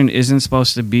 deconstruction isn't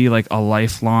supposed to be like a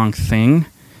lifelong thing.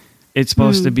 It's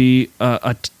supposed to be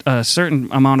a certain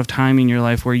amount of time in your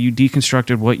life where you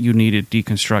deconstructed what you needed to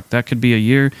deconstruct. That could be a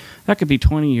year, that could be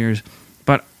 20 years,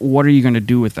 but what are you going to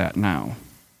do with that now?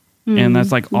 And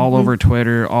that's like all over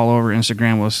Twitter, all over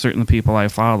Instagram with certain people I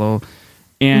follow.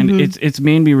 And it's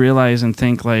made me realize and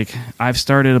think, like, I've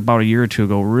started about a year or two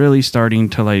ago, really starting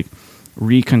to like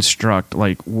reconstruct,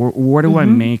 like, what do I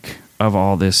make of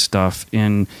all this stuff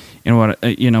in what,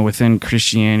 within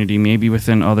Christianity, maybe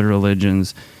within other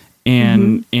religions.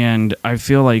 And I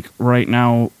feel like right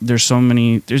now there's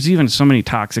even so many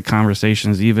toxic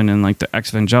conversations, even in like the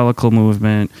evangelical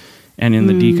movement and in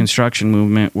the deconstruction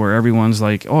movement, where everyone's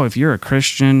like, oh, if you're a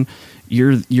Christian,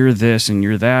 you're this and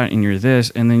you're that and you're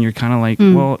this. And then you're kind of like,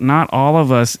 well, not all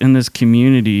of us in this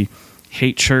community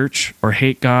hate church or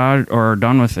hate God or are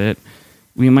done with it.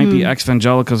 We might be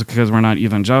evangelicals because we're not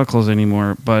evangelicals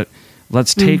anymore, but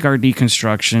let's take our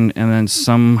deconstruction and then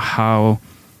somehow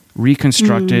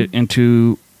reconstruct it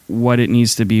into what it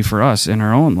needs to be for us in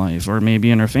our own life or maybe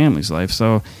in our family's life.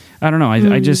 So I don't know.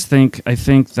 I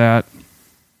think that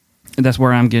that's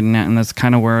where I'm getting at. And that's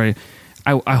kind of where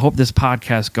I hope this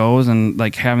podcast goes, and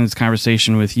like having this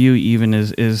conversation with you even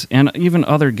is, and even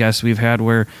other guests we've had,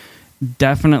 where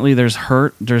definitely there's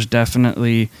hurt. There's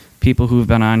definitely people who've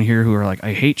been on here who are like,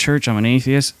 I hate church. I'm an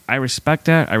atheist. I respect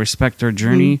that. I respect their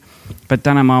journey. But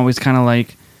then I'm always kind of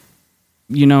like,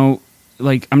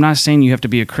 like, I'm not saying you have to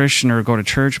be a Christian or go to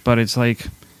church, but it's like,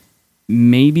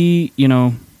 maybe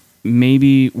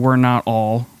we're not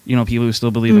all, people who still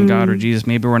believe in God or Jesus.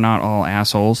 Maybe we're not all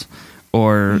assholes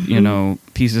or,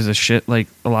 pieces of shit like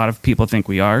a lot of people think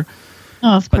we are.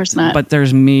 Oh, of course not. But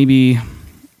there's maybe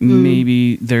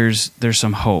there's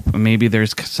some hope. Maybe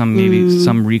there's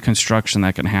some reconstruction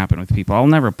that can happen with people. I'll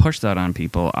never push that on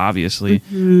people, obviously,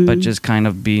 but just kind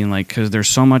of being like, because there's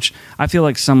so much. I feel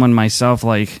like someone myself,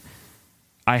 like,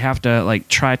 I have to like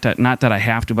try to, not that I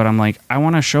have to, but I'm like, I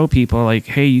want to show people like,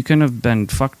 hey, you can have been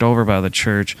fucked over by the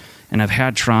church and have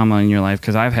had trauma in your life,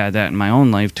 because I've had that in my own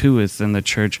life too within the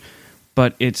church.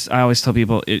 But I always tell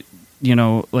people,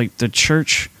 like, the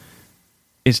church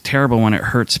is terrible when it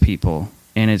hurts people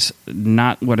and it's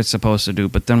not what it's supposed to do.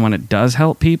 But then when it does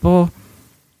help people,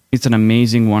 it's an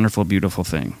amazing, wonderful, beautiful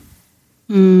thing.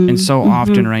 And so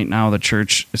often right now, the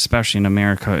church, especially in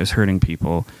America, is hurting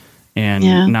people. And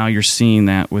now you're seeing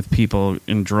that with people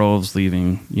in droves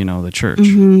leaving, the church.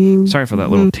 Sorry for that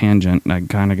little tangent. I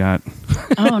kind of got.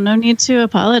 Oh, no need to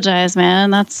apologize,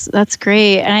 man. That's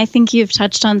great. And I think you've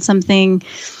touched on something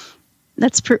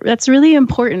that's really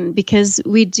important, because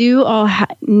we do all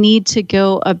need to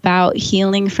go about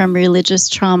healing from religious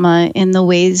trauma in the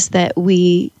ways that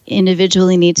we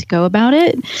individually need to go about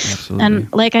it. Absolutely.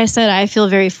 And like I said, I feel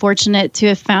very fortunate to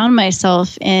have found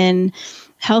myself in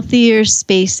healthier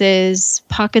spaces,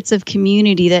 pockets of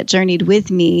community that journeyed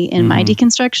with me in my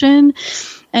deconstruction.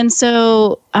 And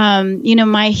so,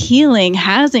 my healing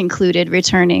has included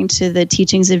returning to the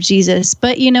teachings of Jesus.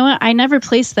 But you know what? I never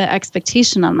placed that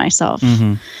expectation on myself.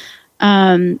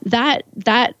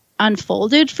 That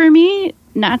unfolded for me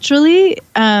naturally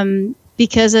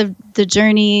because of the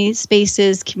journey,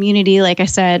 spaces, community, like I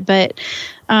said. But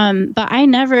I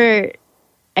never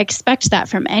expect that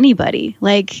from anybody.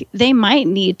 Like, they might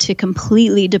need to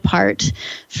completely depart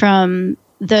from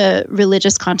the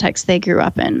religious context they grew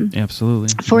up in. Absolutely.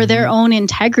 For their own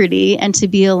integrity and to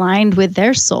be aligned with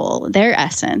their soul, their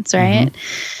essence, right?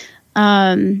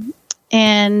 And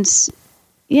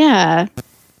yeah.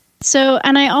 So,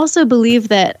 and I also believe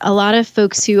that a lot of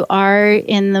folks who are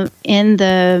in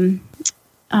the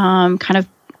kind of,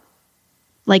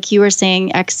 like you were saying,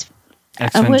 what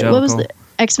was the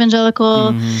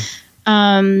evangelical,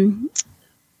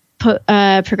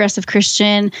 progressive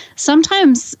Christian,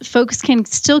 sometimes folks can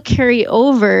still carry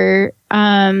over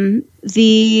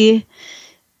the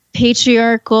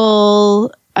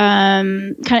patriarchal,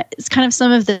 kind of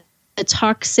some of the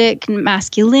toxic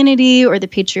masculinity or the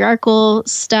patriarchal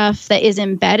stuff that is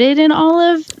embedded in all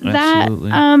of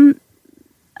that.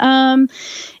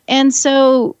 And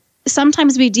so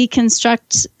sometimes we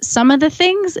deconstruct some of the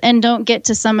things and don't get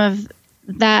to some of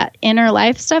that inner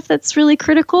life stuff that's really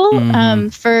critical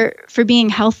for being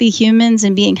healthy humans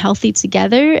and being healthy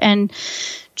together and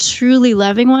truly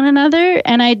loving one another.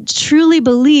 And I truly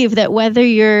believe that whether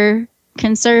you're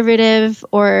conservative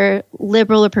or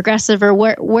liberal or progressive or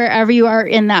wherever you are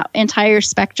in that entire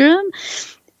spectrum,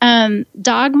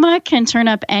 dogma can turn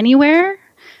up anywhere.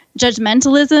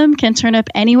 Judgmentalism can turn up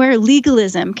anywhere.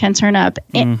 Legalism can turn up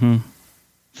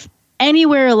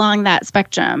anywhere along that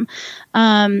spectrum,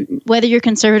 whether you're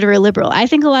conservative or liberal. I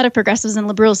think a lot of progressives and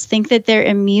liberals think that they're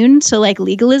immune to like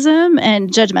legalism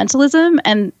and judgmentalism,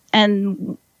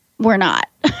 and we're not.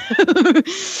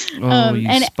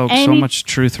 You spoke so much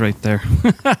truth right there.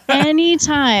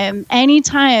 anytime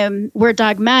we're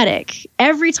dogmatic,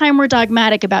 every time we're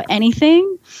dogmatic about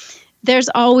anything, it's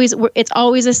always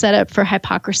a setup for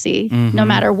hypocrisy, no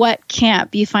matter what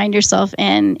camp you find yourself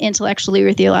in intellectually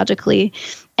or theologically.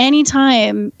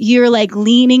 Anytime you're like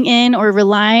leaning in or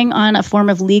relying on a form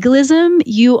of legalism,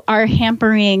 you are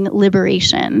hampering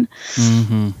liberation.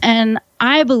 And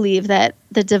I believe that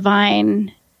the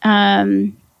divine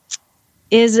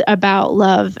is about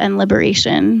love and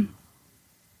liberation.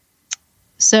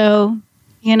 So,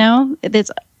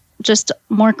 it's just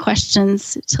more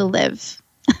questions to live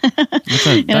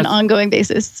in an ongoing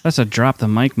basis. That's a drop the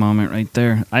mic moment right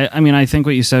there. I think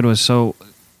what you said was so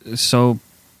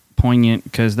poignant,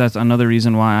 because that's another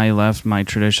reason why I left my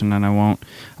tradition, and I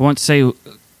won't say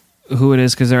who it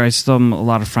is, because I still am a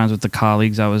lot of friends with the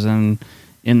colleagues. I was in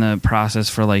the process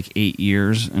for like 8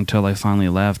 years until I finally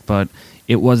left, but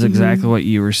it was exactly what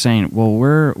you were saying. Well,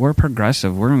 we're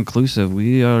progressive, we're inclusive,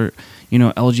 we are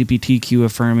LGBTQ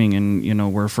affirming,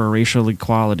 and we're for racial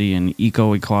equality and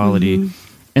eco equality,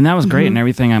 and that was great and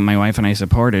everything. My wife and I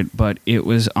supported, but it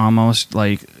was almost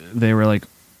like they were like,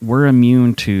 we're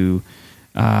immune to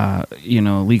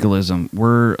legalism,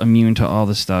 we're immune to all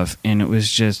this stuff, and it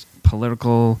was just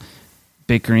political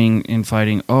bickering and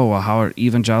fighting. Oh, well, how are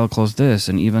evangelicals this,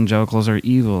 and evangelicals are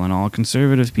evil, and all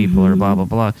conservative people are blah blah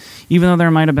blah, even though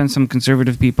there might have been some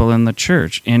conservative people in the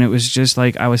church. And it was just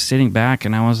like, I was sitting back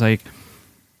and I was like,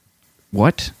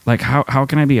 what? Like, how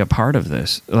can I be a part of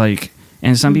this? Like,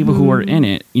 and some people who are in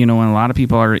it, when a lot of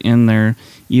people are in their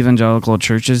evangelical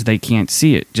churches, they can't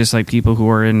see it. Just like people who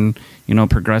are in,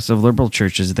 progressive liberal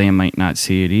churches, they might not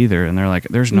see it either. And they're like,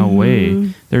 there's no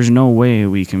way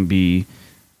we can be,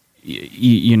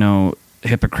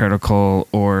 hypocritical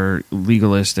or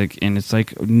legalistic. And it's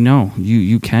like, no,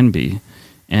 you can be.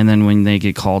 And then when they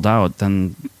get called out,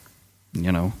 then,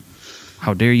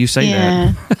 how dare you say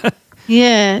that?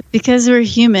 Yeah, because we're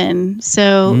human.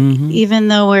 So even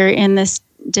though we're in this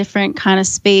different kind of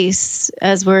space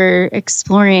as we're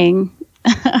exploring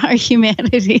our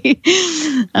humanity,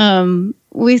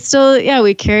 we still,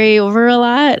 we carry over a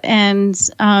lot. And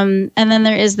then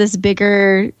there is this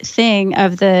bigger thing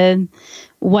of the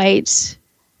white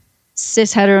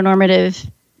cis heteronormative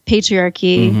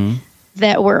patriarchy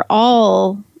that we're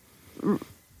all,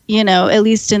 at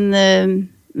least in the,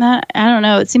 I don't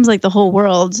know, it seems like the whole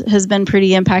world has been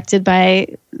pretty impacted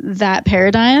by that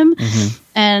paradigm,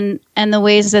 and the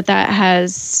ways that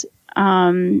has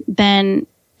been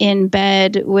in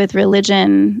bed with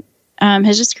religion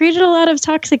has just created a lot of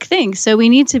toxic things. So we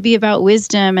need to be about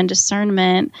wisdom and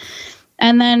discernment.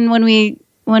 And then when we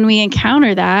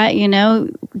encounter that,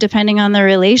 depending on the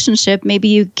relationship, maybe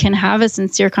you can have a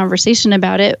sincere conversation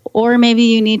about it, or maybe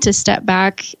you need to step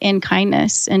back in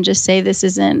kindness and just say, this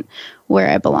isn't where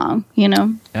I belong,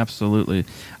 Absolutely.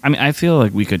 I feel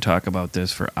like we could talk about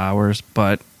this for hours,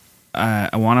 but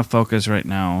I want to focus right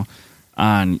now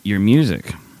on your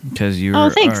music, because you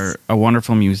are a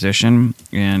wonderful musician.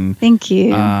 And thank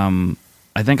you.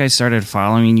 I think I started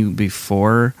following you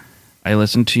before I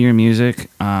listened to your music,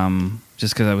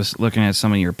 just because I was looking at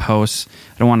some of your posts.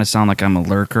 I don't want to sound like I'm a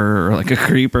lurker or like a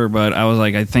creeper, but I was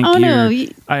like, I think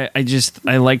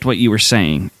I liked what you were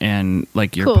saying and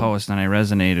like your post, and I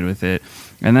resonated with it.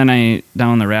 And then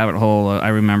down the rabbit hole, I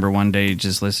remember one day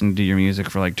just listening to your music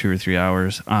for like 2 or 3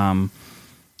 hours. And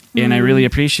I really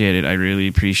appreciate it. I really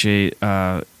appreciate,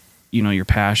 your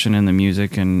passion in the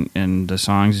music and the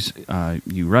songs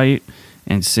you write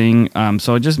and sing.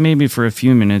 So just maybe for a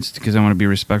few minutes, because I want to be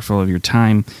respectful of your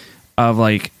time, of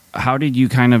like, how did you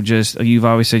kind of you've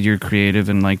always said you're creative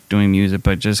and like doing music,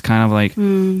 but just kind of like,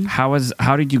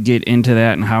 how did you get into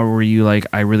that, and how were you like,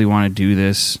 I really want to do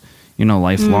this,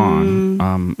 lifelong,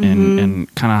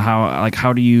 and kind of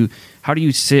how do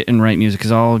you sit and write music?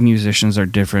 Because all musicians are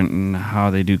different in how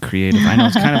they do creative. I know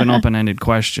it's kind of an open-ended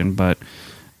question, but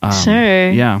sure.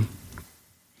 Yeah,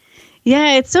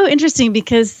 it's so interesting,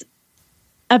 because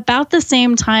about the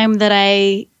same time that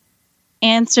I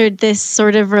answered this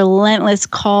sort of relentless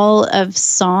call of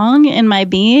song in my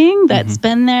being that's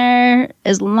been there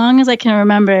as long as I can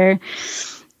remember,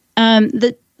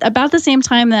 about the same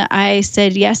time that I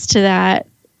said yes to that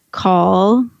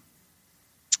call,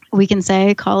 we can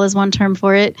say call is one term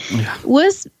for it,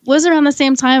 was around the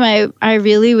same time I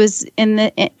really was in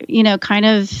the, kind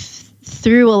of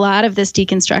through a lot of this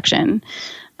deconstruction,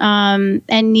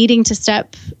 and needing to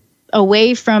step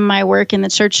away from my work in the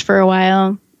church for a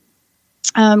while.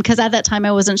 Because at that time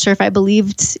I wasn't sure if I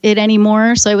believed it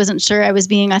anymore. So I wasn't sure I was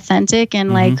being authentic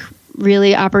and like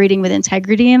really operating with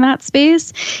integrity in that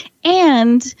space.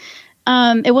 And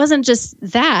it wasn't just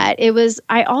that. It was,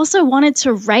 I also wanted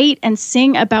to write and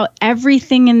sing about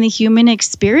everything in the human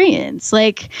experience.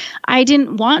 Like, I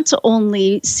didn't want to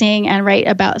only sing and write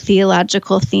about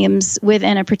theological themes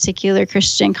within a particular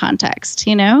Christian context,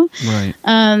 you know? Right.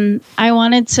 I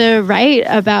wanted to write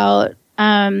about,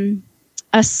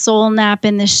 A Soul Nap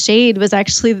in the Shade was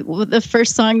actually the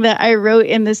first song that I wrote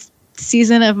in this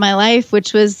season of my life,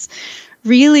 which was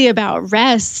really about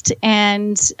rest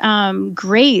and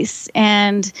grace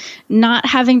and not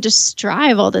having to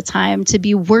strive all the time to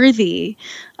be worthy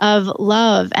of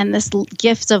love and this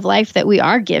gift of life that we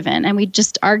are given, and we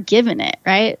just are given it,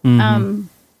 right? Mm-hmm.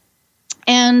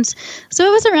 And so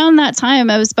it was around that time,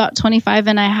 I was about 25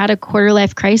 and I had a quarter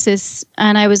life crisis,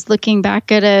 and I was looking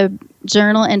back at a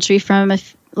journal entry from a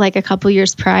couple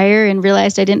years prior and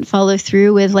realized I didn't follow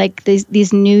through with like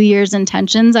these New Year's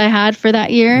intentions I had for that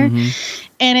year. Mm-hmm.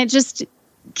 And it just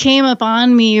came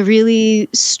upon me really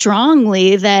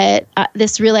strongly that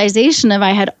this realization of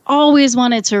I had always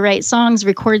wanted to write songs,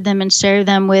 record them, and share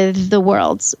them with the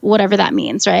world, whatever that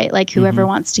means, right? Like whoever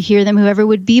wants to hear them, whoever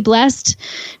would be blessed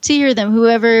to hear them,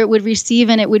 whoever would receive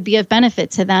and it would be of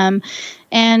benefit to them.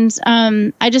 And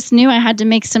I just knew I had to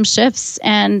make some shifts,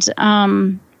 and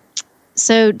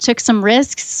so took some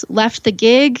risks, left the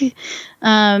gig,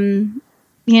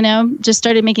 just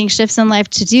started making shifts in life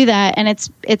to do that. And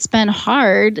it's been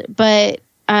hard, but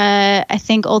I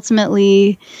think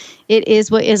ultimately it is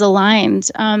what is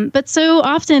aligned. But so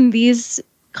often these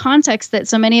contexts that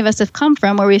so many of us have come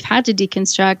from, where we've had to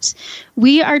deconstruct,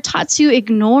 we are taught to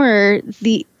ignore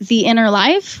the inner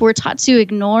life. We're taught to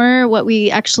ignore what we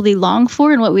actually long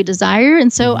for and what we desire.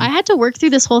 And so I had to work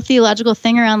through this whole theological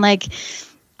thing around like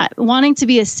wanting to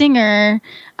be a singer.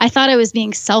 I thought I was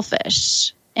being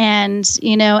selfish. And,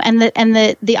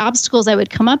 the obstacles I would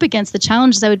come up against, the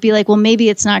challenges, I would be like, well, maybe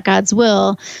it's not God's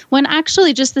will, when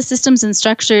actually just the systems and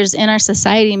structures in our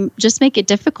society just make it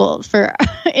difficult for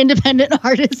independent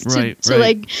artists to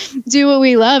like do what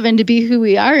we love and to be who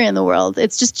we are in the world.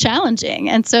 It's just challenging.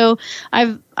 And so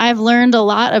I've learned a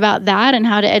lot about that and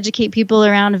how to educate people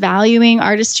around valuing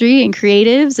artistry and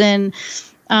creatives. And,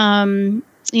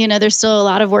 there's still a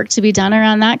lot of work to be done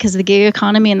around that, because the gig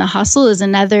economy and the hustle is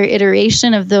another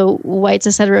iteration of the white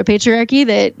cis heteropatriarchy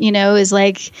that, is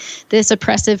like this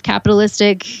oppressive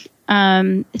capitalistic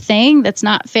thing that's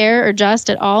not fair or just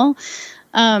at all.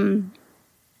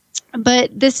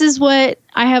 But this is what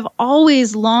I have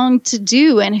always longed to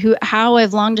do, and how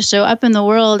I've longed to show up in the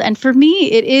world. And for me,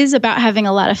 it is about having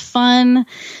a lot of fun.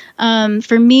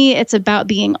 For me, it's about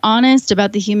being honest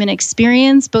about the human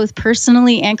experience, both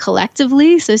personally and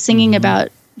collectively. So singing about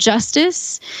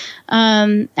justice,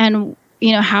 and,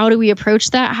 how do we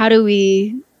approach that? How do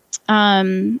we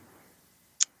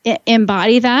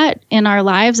embody that in our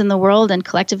lives, in the world, and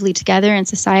collectively together in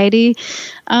society?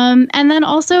 And then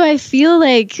also I feel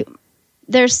like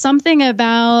there's something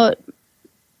about,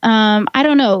 I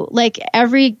don't know, like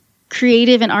every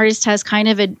creative and artist has kind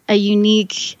of a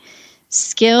unique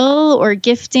skill or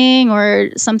gifting or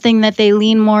something that they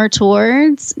lean more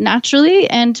towards naturally.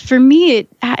 And for me,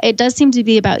 it does seem to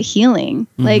be about healing.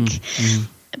 Like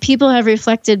people have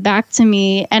reflected back to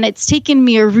me, and it's taken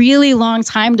me a really long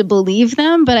time to believe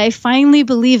them, but I finally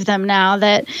believe them now,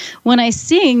 that when I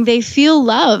sing, they feel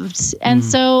loved. And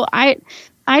so I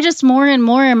just more and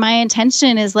more, my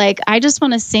intention is like, I just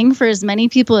want to sing for as many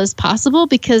people as possible,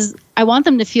 because I want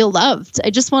them to feel loved. I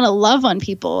just want to love on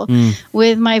people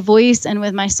with my voice and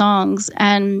with my songs,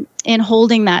 and in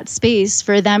holding that space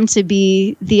for them to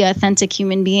be the authentic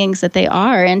human beings that they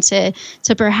are, and to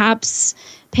perhaps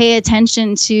pay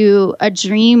attention to a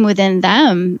dream within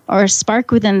them or a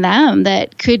spark within them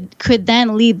that could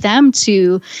then lead them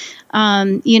to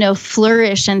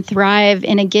flourish and thrive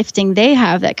in a gifting they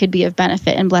have that could be of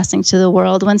benefit and blessing to the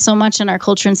world, when so much in our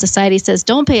culture and society says,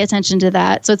 don't pay attention to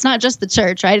that. So it's not just the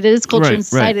church, right? It is culture and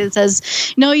society that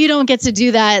says, no, you don't get to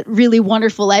do that really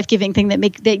wonderful, life-giving thing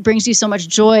that brings you so much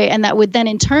joy, and that would then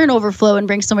in turn overflow and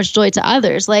bring so much joy to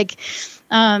others. Like,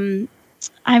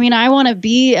 I want to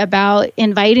be about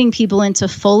inviting people into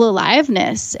full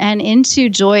aliveness and into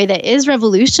joy that is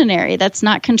revolutionary. That's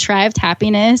not contrived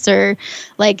happiness or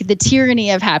like the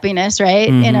tyranny of happiness, right?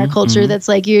 In our culture, that's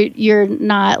like you're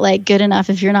not like good enough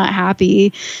if you're not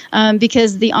happy.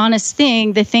 Because the honest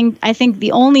thing, I think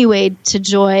the only way to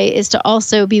joy is to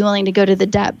also be willing to go to the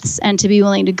depths and to be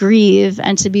willing to grieve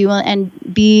and to be willing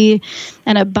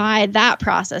and abide that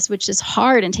process, which is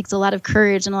hard and takes a lot of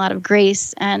courage and a lot of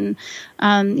grace. And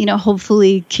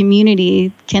hopefully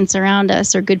community can surround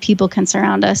us, or good people can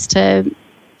surround us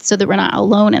so that we're not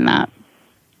alone in that.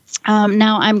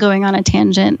 Now I'm going on a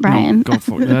tangent, Brian. No, go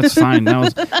for it. That's fine.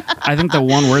 I think the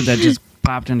one word that just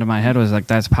popped into my head was like,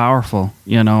 that's powerful,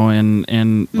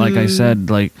 and like I said,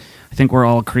 like, I think we're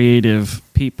all creative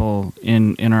people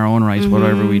in our own rights,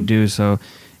 whatever we do. So,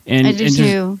 and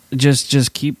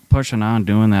just keep pushing on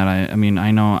doing that. I mean,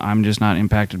 I know I'm just not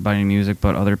impacted by any music,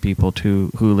 but other people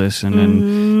too who listen.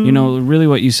 And, really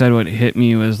what you said, what hit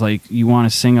me was like, you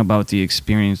want to sing about the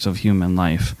experience of human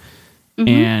life.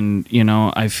 And,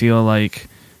 I feel like,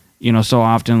 so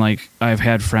often, like, I've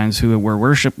had friends who were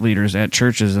worship leaders at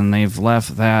churches and they've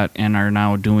left that and are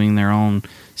now doing their own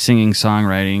singing,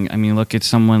 songwriting. I mean, look at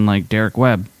someone like Derek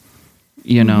Webb,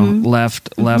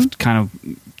 left kind of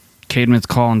Caedmon's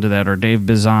Call into that, or Dave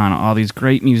Bizan, all these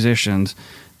great musicians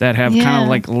that have kind of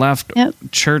like left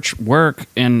church work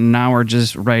and now are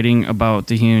just writing about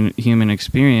the human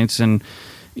experience. And,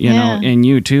 and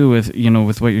you too,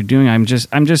 with what you're doing, I'm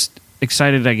just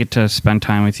excited I get to spend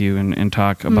time with you and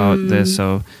talk about this.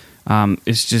 So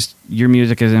it's just, your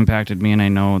music has impacted me, and I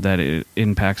know that it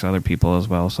impacts other people as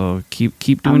well. So keep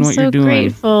doing what you're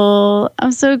doing.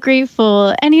 I'm so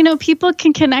grateful. And people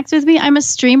can connect with me. I'm a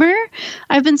streamer.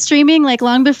 I've been streaming like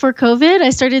long before COVID. I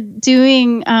started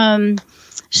doing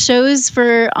shows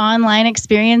for online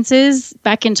experiences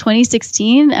back in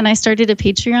 2016, and I started a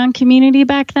Patreon community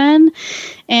back then.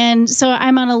 And so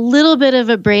I'm on a little bit of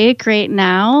a break right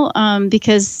now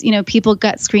because people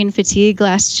got screen fatigue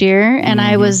last year, and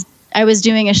I was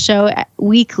doing a show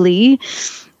weekly.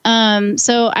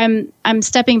 So I'm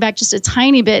stepping back just a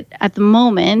tiny bit at the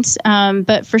moment,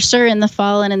 but for sure in the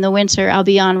fall and in the winter I'll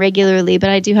be on regularly. But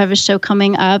I do have a show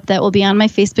coming up that will be on my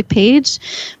Facebook page,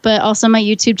 but also my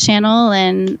YouTube channel,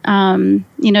 and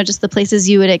just the places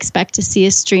you would expect to see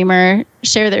a streamer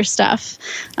share their stuff.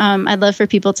 I'd love for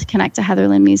people to connect to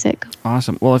Heatherlyn music.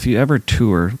 Awesome. Well, if you ever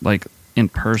tour like in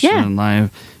person and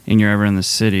live, and you're ever in the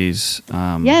cities,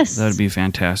 that would be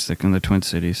fantastic, in the Twin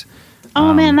Cities.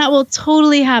 Oh man, that will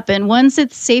totally happen. Once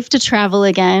it's safe to travel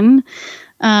again,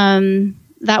 that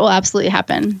will absolutely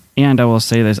happen. And I will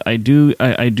say this, I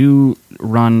do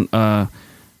run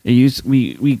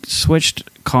we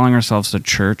switched calling ourselves a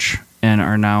church and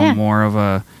are now more of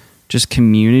a just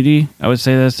community. I would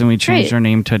say this, and we changed our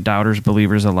name to Doubters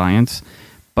Believers Alliance.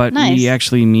 But we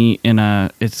actually meet in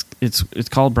it's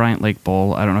called Bryant Lake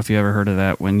Bowl. I don't know if you ever heard of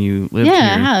that when you lived here.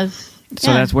 Yeah, I have.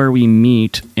 So that's where we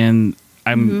meet, and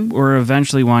we're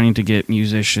eventually wanting to get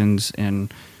musicians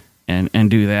and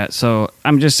do that. So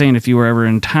I'm just saying, if you were ever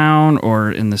in town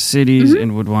or in the cities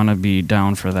and would want to be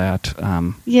down for that.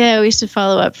 We should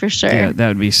follow up for sure. Yeah, that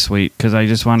would be sweet, because I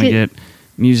just want to get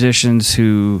musicians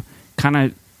who kind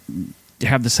of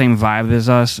have the same vibe as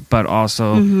us, but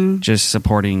also just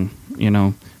supporting,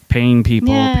 paying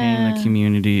people, paying the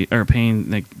community, or paying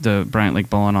the Bryant Lake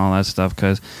Bowl and all that stuff,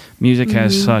 because music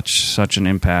has such an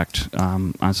impact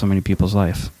on so many people's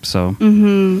life. So,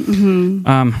 do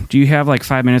you have like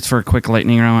 5 minutes for a quick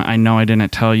lightning round? I know I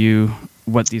didn't tell you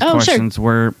what these questions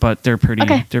were, but they're pretty.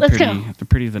 Okay, they're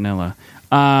pretty vanilla.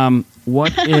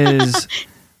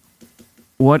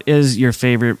 What is your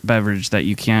favorite beverage that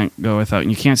you can't go without? And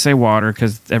you can't say water,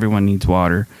 because everyone needs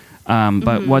water.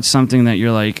 But what's something that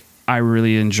you're like, I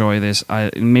really enjoy this.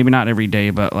 Maybe not every day,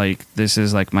 but like, this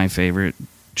is like my favorite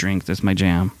drink. This is my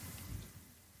jam.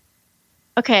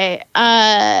 Okay.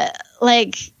 I've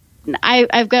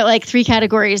got like 3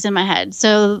 categories in my head.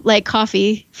 So like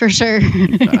coffee for sure.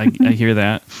 I hear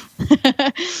that.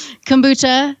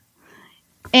 Kombucha,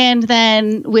 and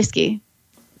then whiskey.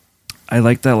 I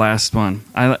like that last one.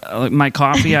 My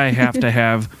coffee, I have to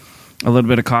have a little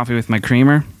bit of coffee with my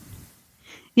creamer.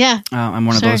 Yeah. I'm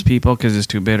one of those people, because it's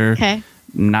too bitter. Okay.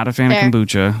 Not a fan of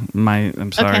kombucha.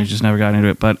 I'm sorry, I just never got into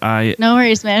it. But I no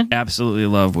worries, man. Absolutely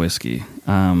love whiskey.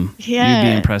 You'd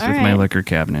be impressed with my liquor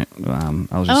cabinet.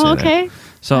 I'll just say that.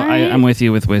 So I'm with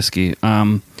you with whiskey.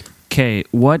 Okay,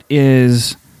 what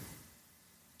is...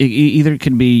 It either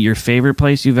could be your favorite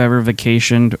place you've ever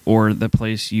vacationed, or the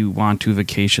place you want to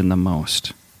vacation the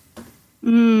most.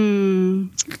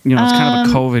 It's kind of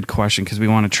a COVID question, because we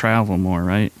want to travel more,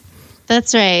 right?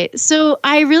 That's right. So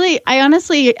I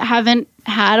honestly haven't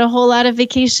had a whole lot of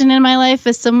vacation in my life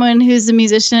as someone who's a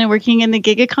musician and working in the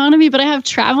gig economy, but I have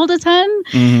traveled a ton.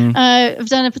 I've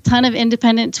done a ton of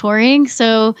independent touring.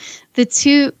 So the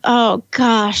two,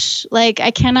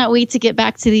 I cannot wait to get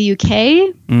back to the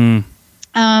UK.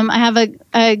 I have a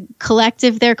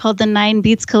collective there called the 9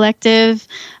 Beats Collective.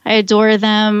 I adore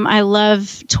them. I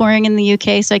love touring in the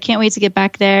UK, so I can't wait to get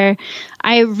back there.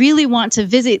 I really want to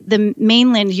visit the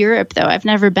mainland Europe, though. I've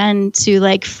never been to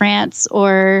like France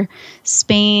or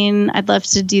Spain. I'd love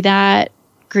to do that.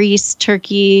 Greece,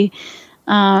 Turkey.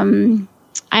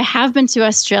 I have been to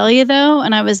Australia though,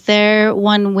 and I was there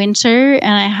one winter,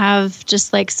 and I have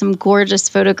just like some gorgeous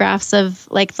photographs of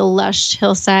like the lush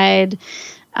hillside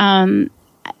at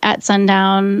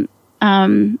sundown.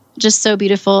 Just so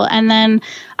beautiful. And then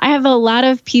I have a lot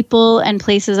of people and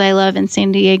places I love in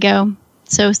San Diego.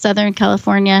 So Southern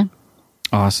California.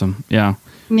 Awesome. Yeah.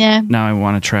 Yeah. Now I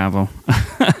want to travel.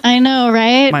 I know,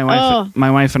 right?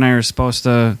 My wife and I are supposed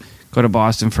to go to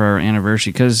Boston for our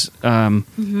anniversary because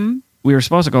we were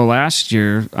supposed to go last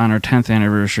year on our 10th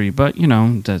anniversary, but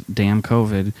the damn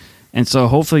COVID. And so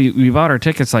hopefully we bought our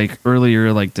tickets like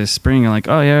earlier, like this spring, and like,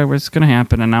 oh yeah, what's going to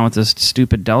happen? And now with this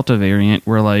stupid Delta variant,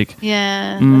 we're like,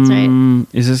 yeah, that's right.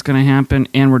 Is this going to happen?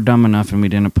 And we're dumb enough and we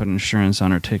didn't put insurance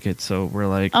on our tickets. So we're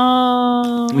like,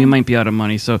 we might be out of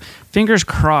money. So fingers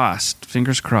crossed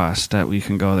that we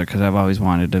can go there because I've always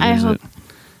wanted to visit.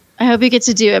 I hope you get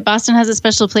to do it. Boston has a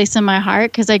special place in my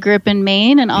heart because I grew up in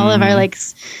Maine, and all of our like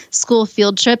school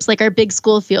field trips, like our big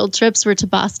school field trips, were to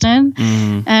Boston,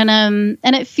 and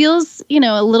it feels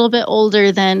a little bit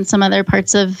older than some other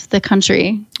parts of the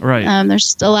country. Right. There's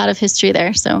just a lot of history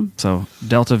there. So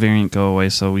Delta variant go away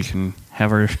so we can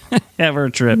have our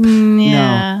trip.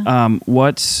 Yeah. No.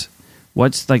 What's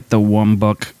like the one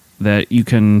book that you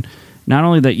can, not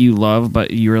only that you love, but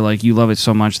you're like, you love it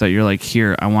so much that you're like,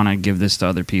 here, I want to give this to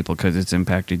other people because it's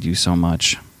impacted you so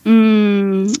much?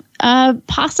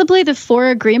 Possibly the Four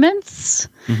Agreements.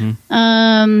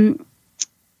 I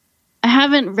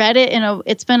haven't read it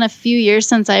it's been a few years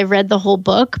since I read the whole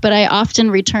book, but I often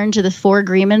return to the Four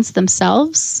Agreements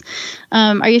themselves.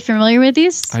 Are you familiar with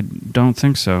these? I don't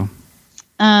think so.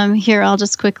 Here, I'll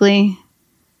just quickly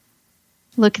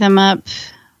look them up.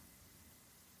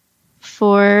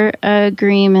 Four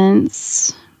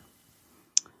Agreements.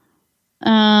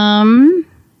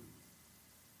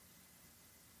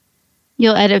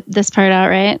 You'll edit this part out,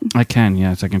 right? I can,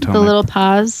 yes. I can tell the little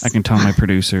pause. I can tell my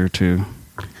producer to,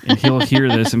 and he'll hear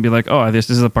this and be like, "Oh,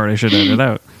 this is the part I should edit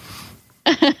out."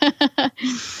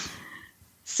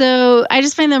 So I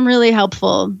just find them really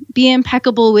helpful. Be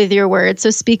impeccable with your words. So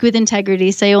speak with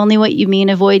integrity. Say only what you mean.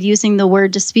 Avoid using the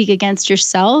word to speak against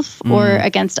yourself or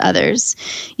against others.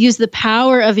 Use the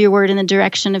power of your word in the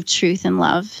direction of truth and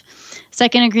love.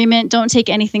 Second agreement, don't take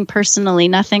anything personally.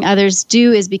 Nothing others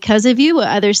do is because of you. What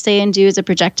others say and do is a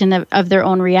projection of their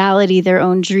own reality, their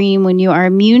own dream. When you are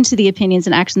immune to the opinions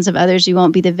and actions of others, you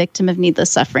won't be the victim of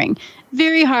needless suffering.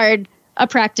 Very hard a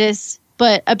practice,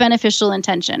 but a beneficial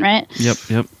intention, right? Yep.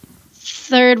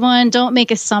 Third one, don't make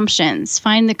assumptions.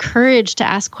 Find the courage to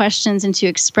ask questions and to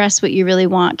express what you really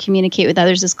want. Communicate with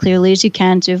others as clearly as you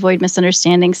can to avoid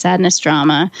misunderstanding, sadness,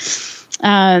 drama.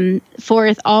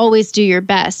 Fourth, always do your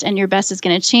best, and your best is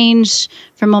going to change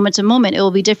from moment to moment. It will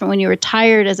be different when you are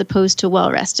tired as opposed to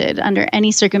well-rested. Under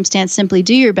any circumstance, simply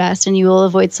do your best, and you will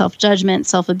avoid self-judgment,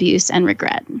 self-abuse, and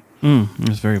regret.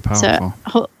 That's very powerful.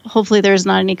 So hopefully there's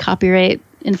not any copyright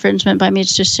infringement by me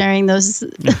just sharing those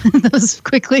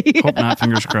quickly. Hope not.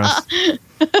 Fingers crossed.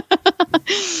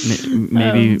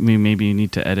 Maybe you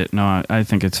need to edit. No, I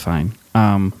think it's fine.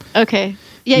 Okay.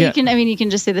 Yeah, you can. I mean, you can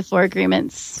just say the Four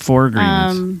Agreements. Four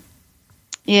Agreements.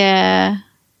 Yeah.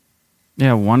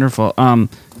 Yeah, wonderful.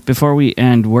 Before we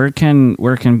end, where can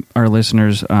our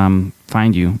listeners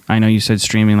find you? I know you said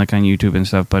streaming like on YouTube and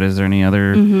stuff, but is there any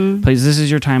other place? This is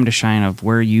your time to shine of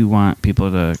where you want people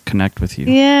to connect with you.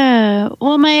 Yeah.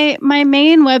 Well, my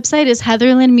main website is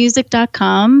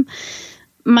heatherlynmusic.com.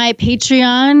 My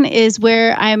Patreon is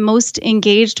where I'm most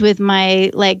engaged with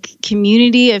my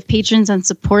community of patrons and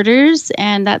supporters,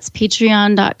 and that's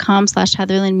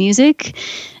patreon.com/heatherlynmusic.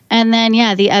 And then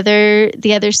the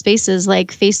other spaces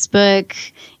like Facebook,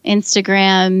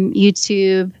 Instagram,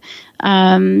 YouTube.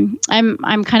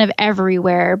 I'm kind of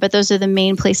everywhere, but those are the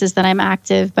main places that I'm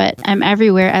active. But I'm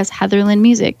everywhere as Heatherlyn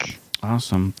Music.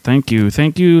 Awesome. Thank you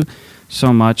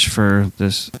so much for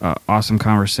this awesome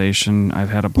conversation. I've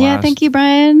had a blast. Yeah, thank you,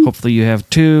 Brian. Hopefully you have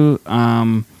too.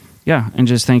 And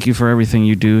just thank you for everything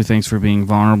you do. Thanks for being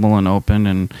vulnerable and open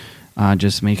and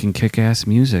just making kick-ass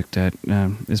music that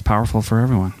is powerful for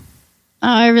everyone. Oh,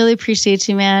 I really appreciate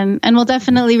you, man. And we'll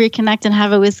definitely reconnect and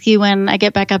have a whiskey when I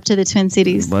get back up to the Twin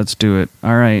Cities. Let's do it.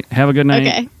 All right. Have a good night.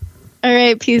 Okay. All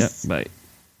right. Peace. Yep, bye.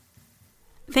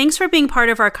 Thanks for being part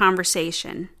of our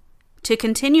conversation. To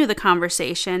continue the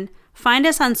conversation, find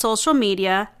us on social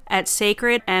media at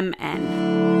SacredMN.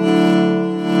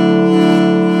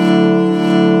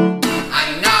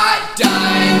 I'm not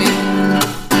done.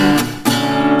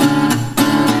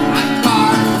 I'm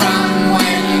far from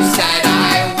where you said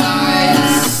I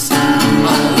was.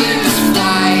 I'll lose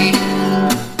flight.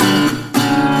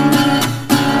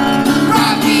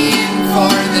 Brought me in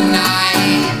for the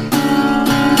night.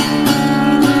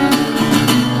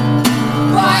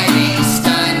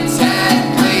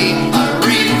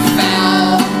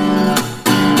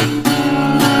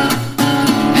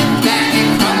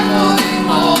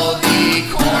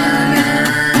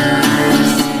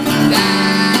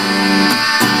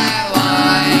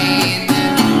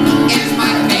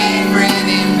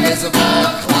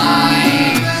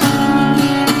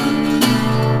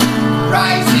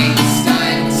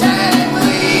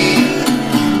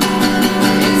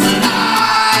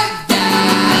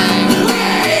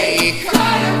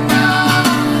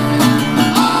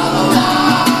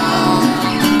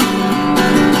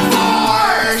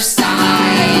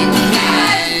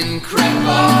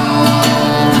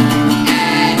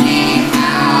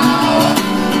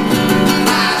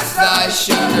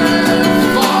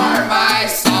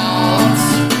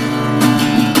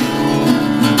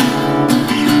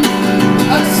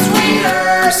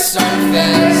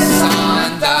 surface.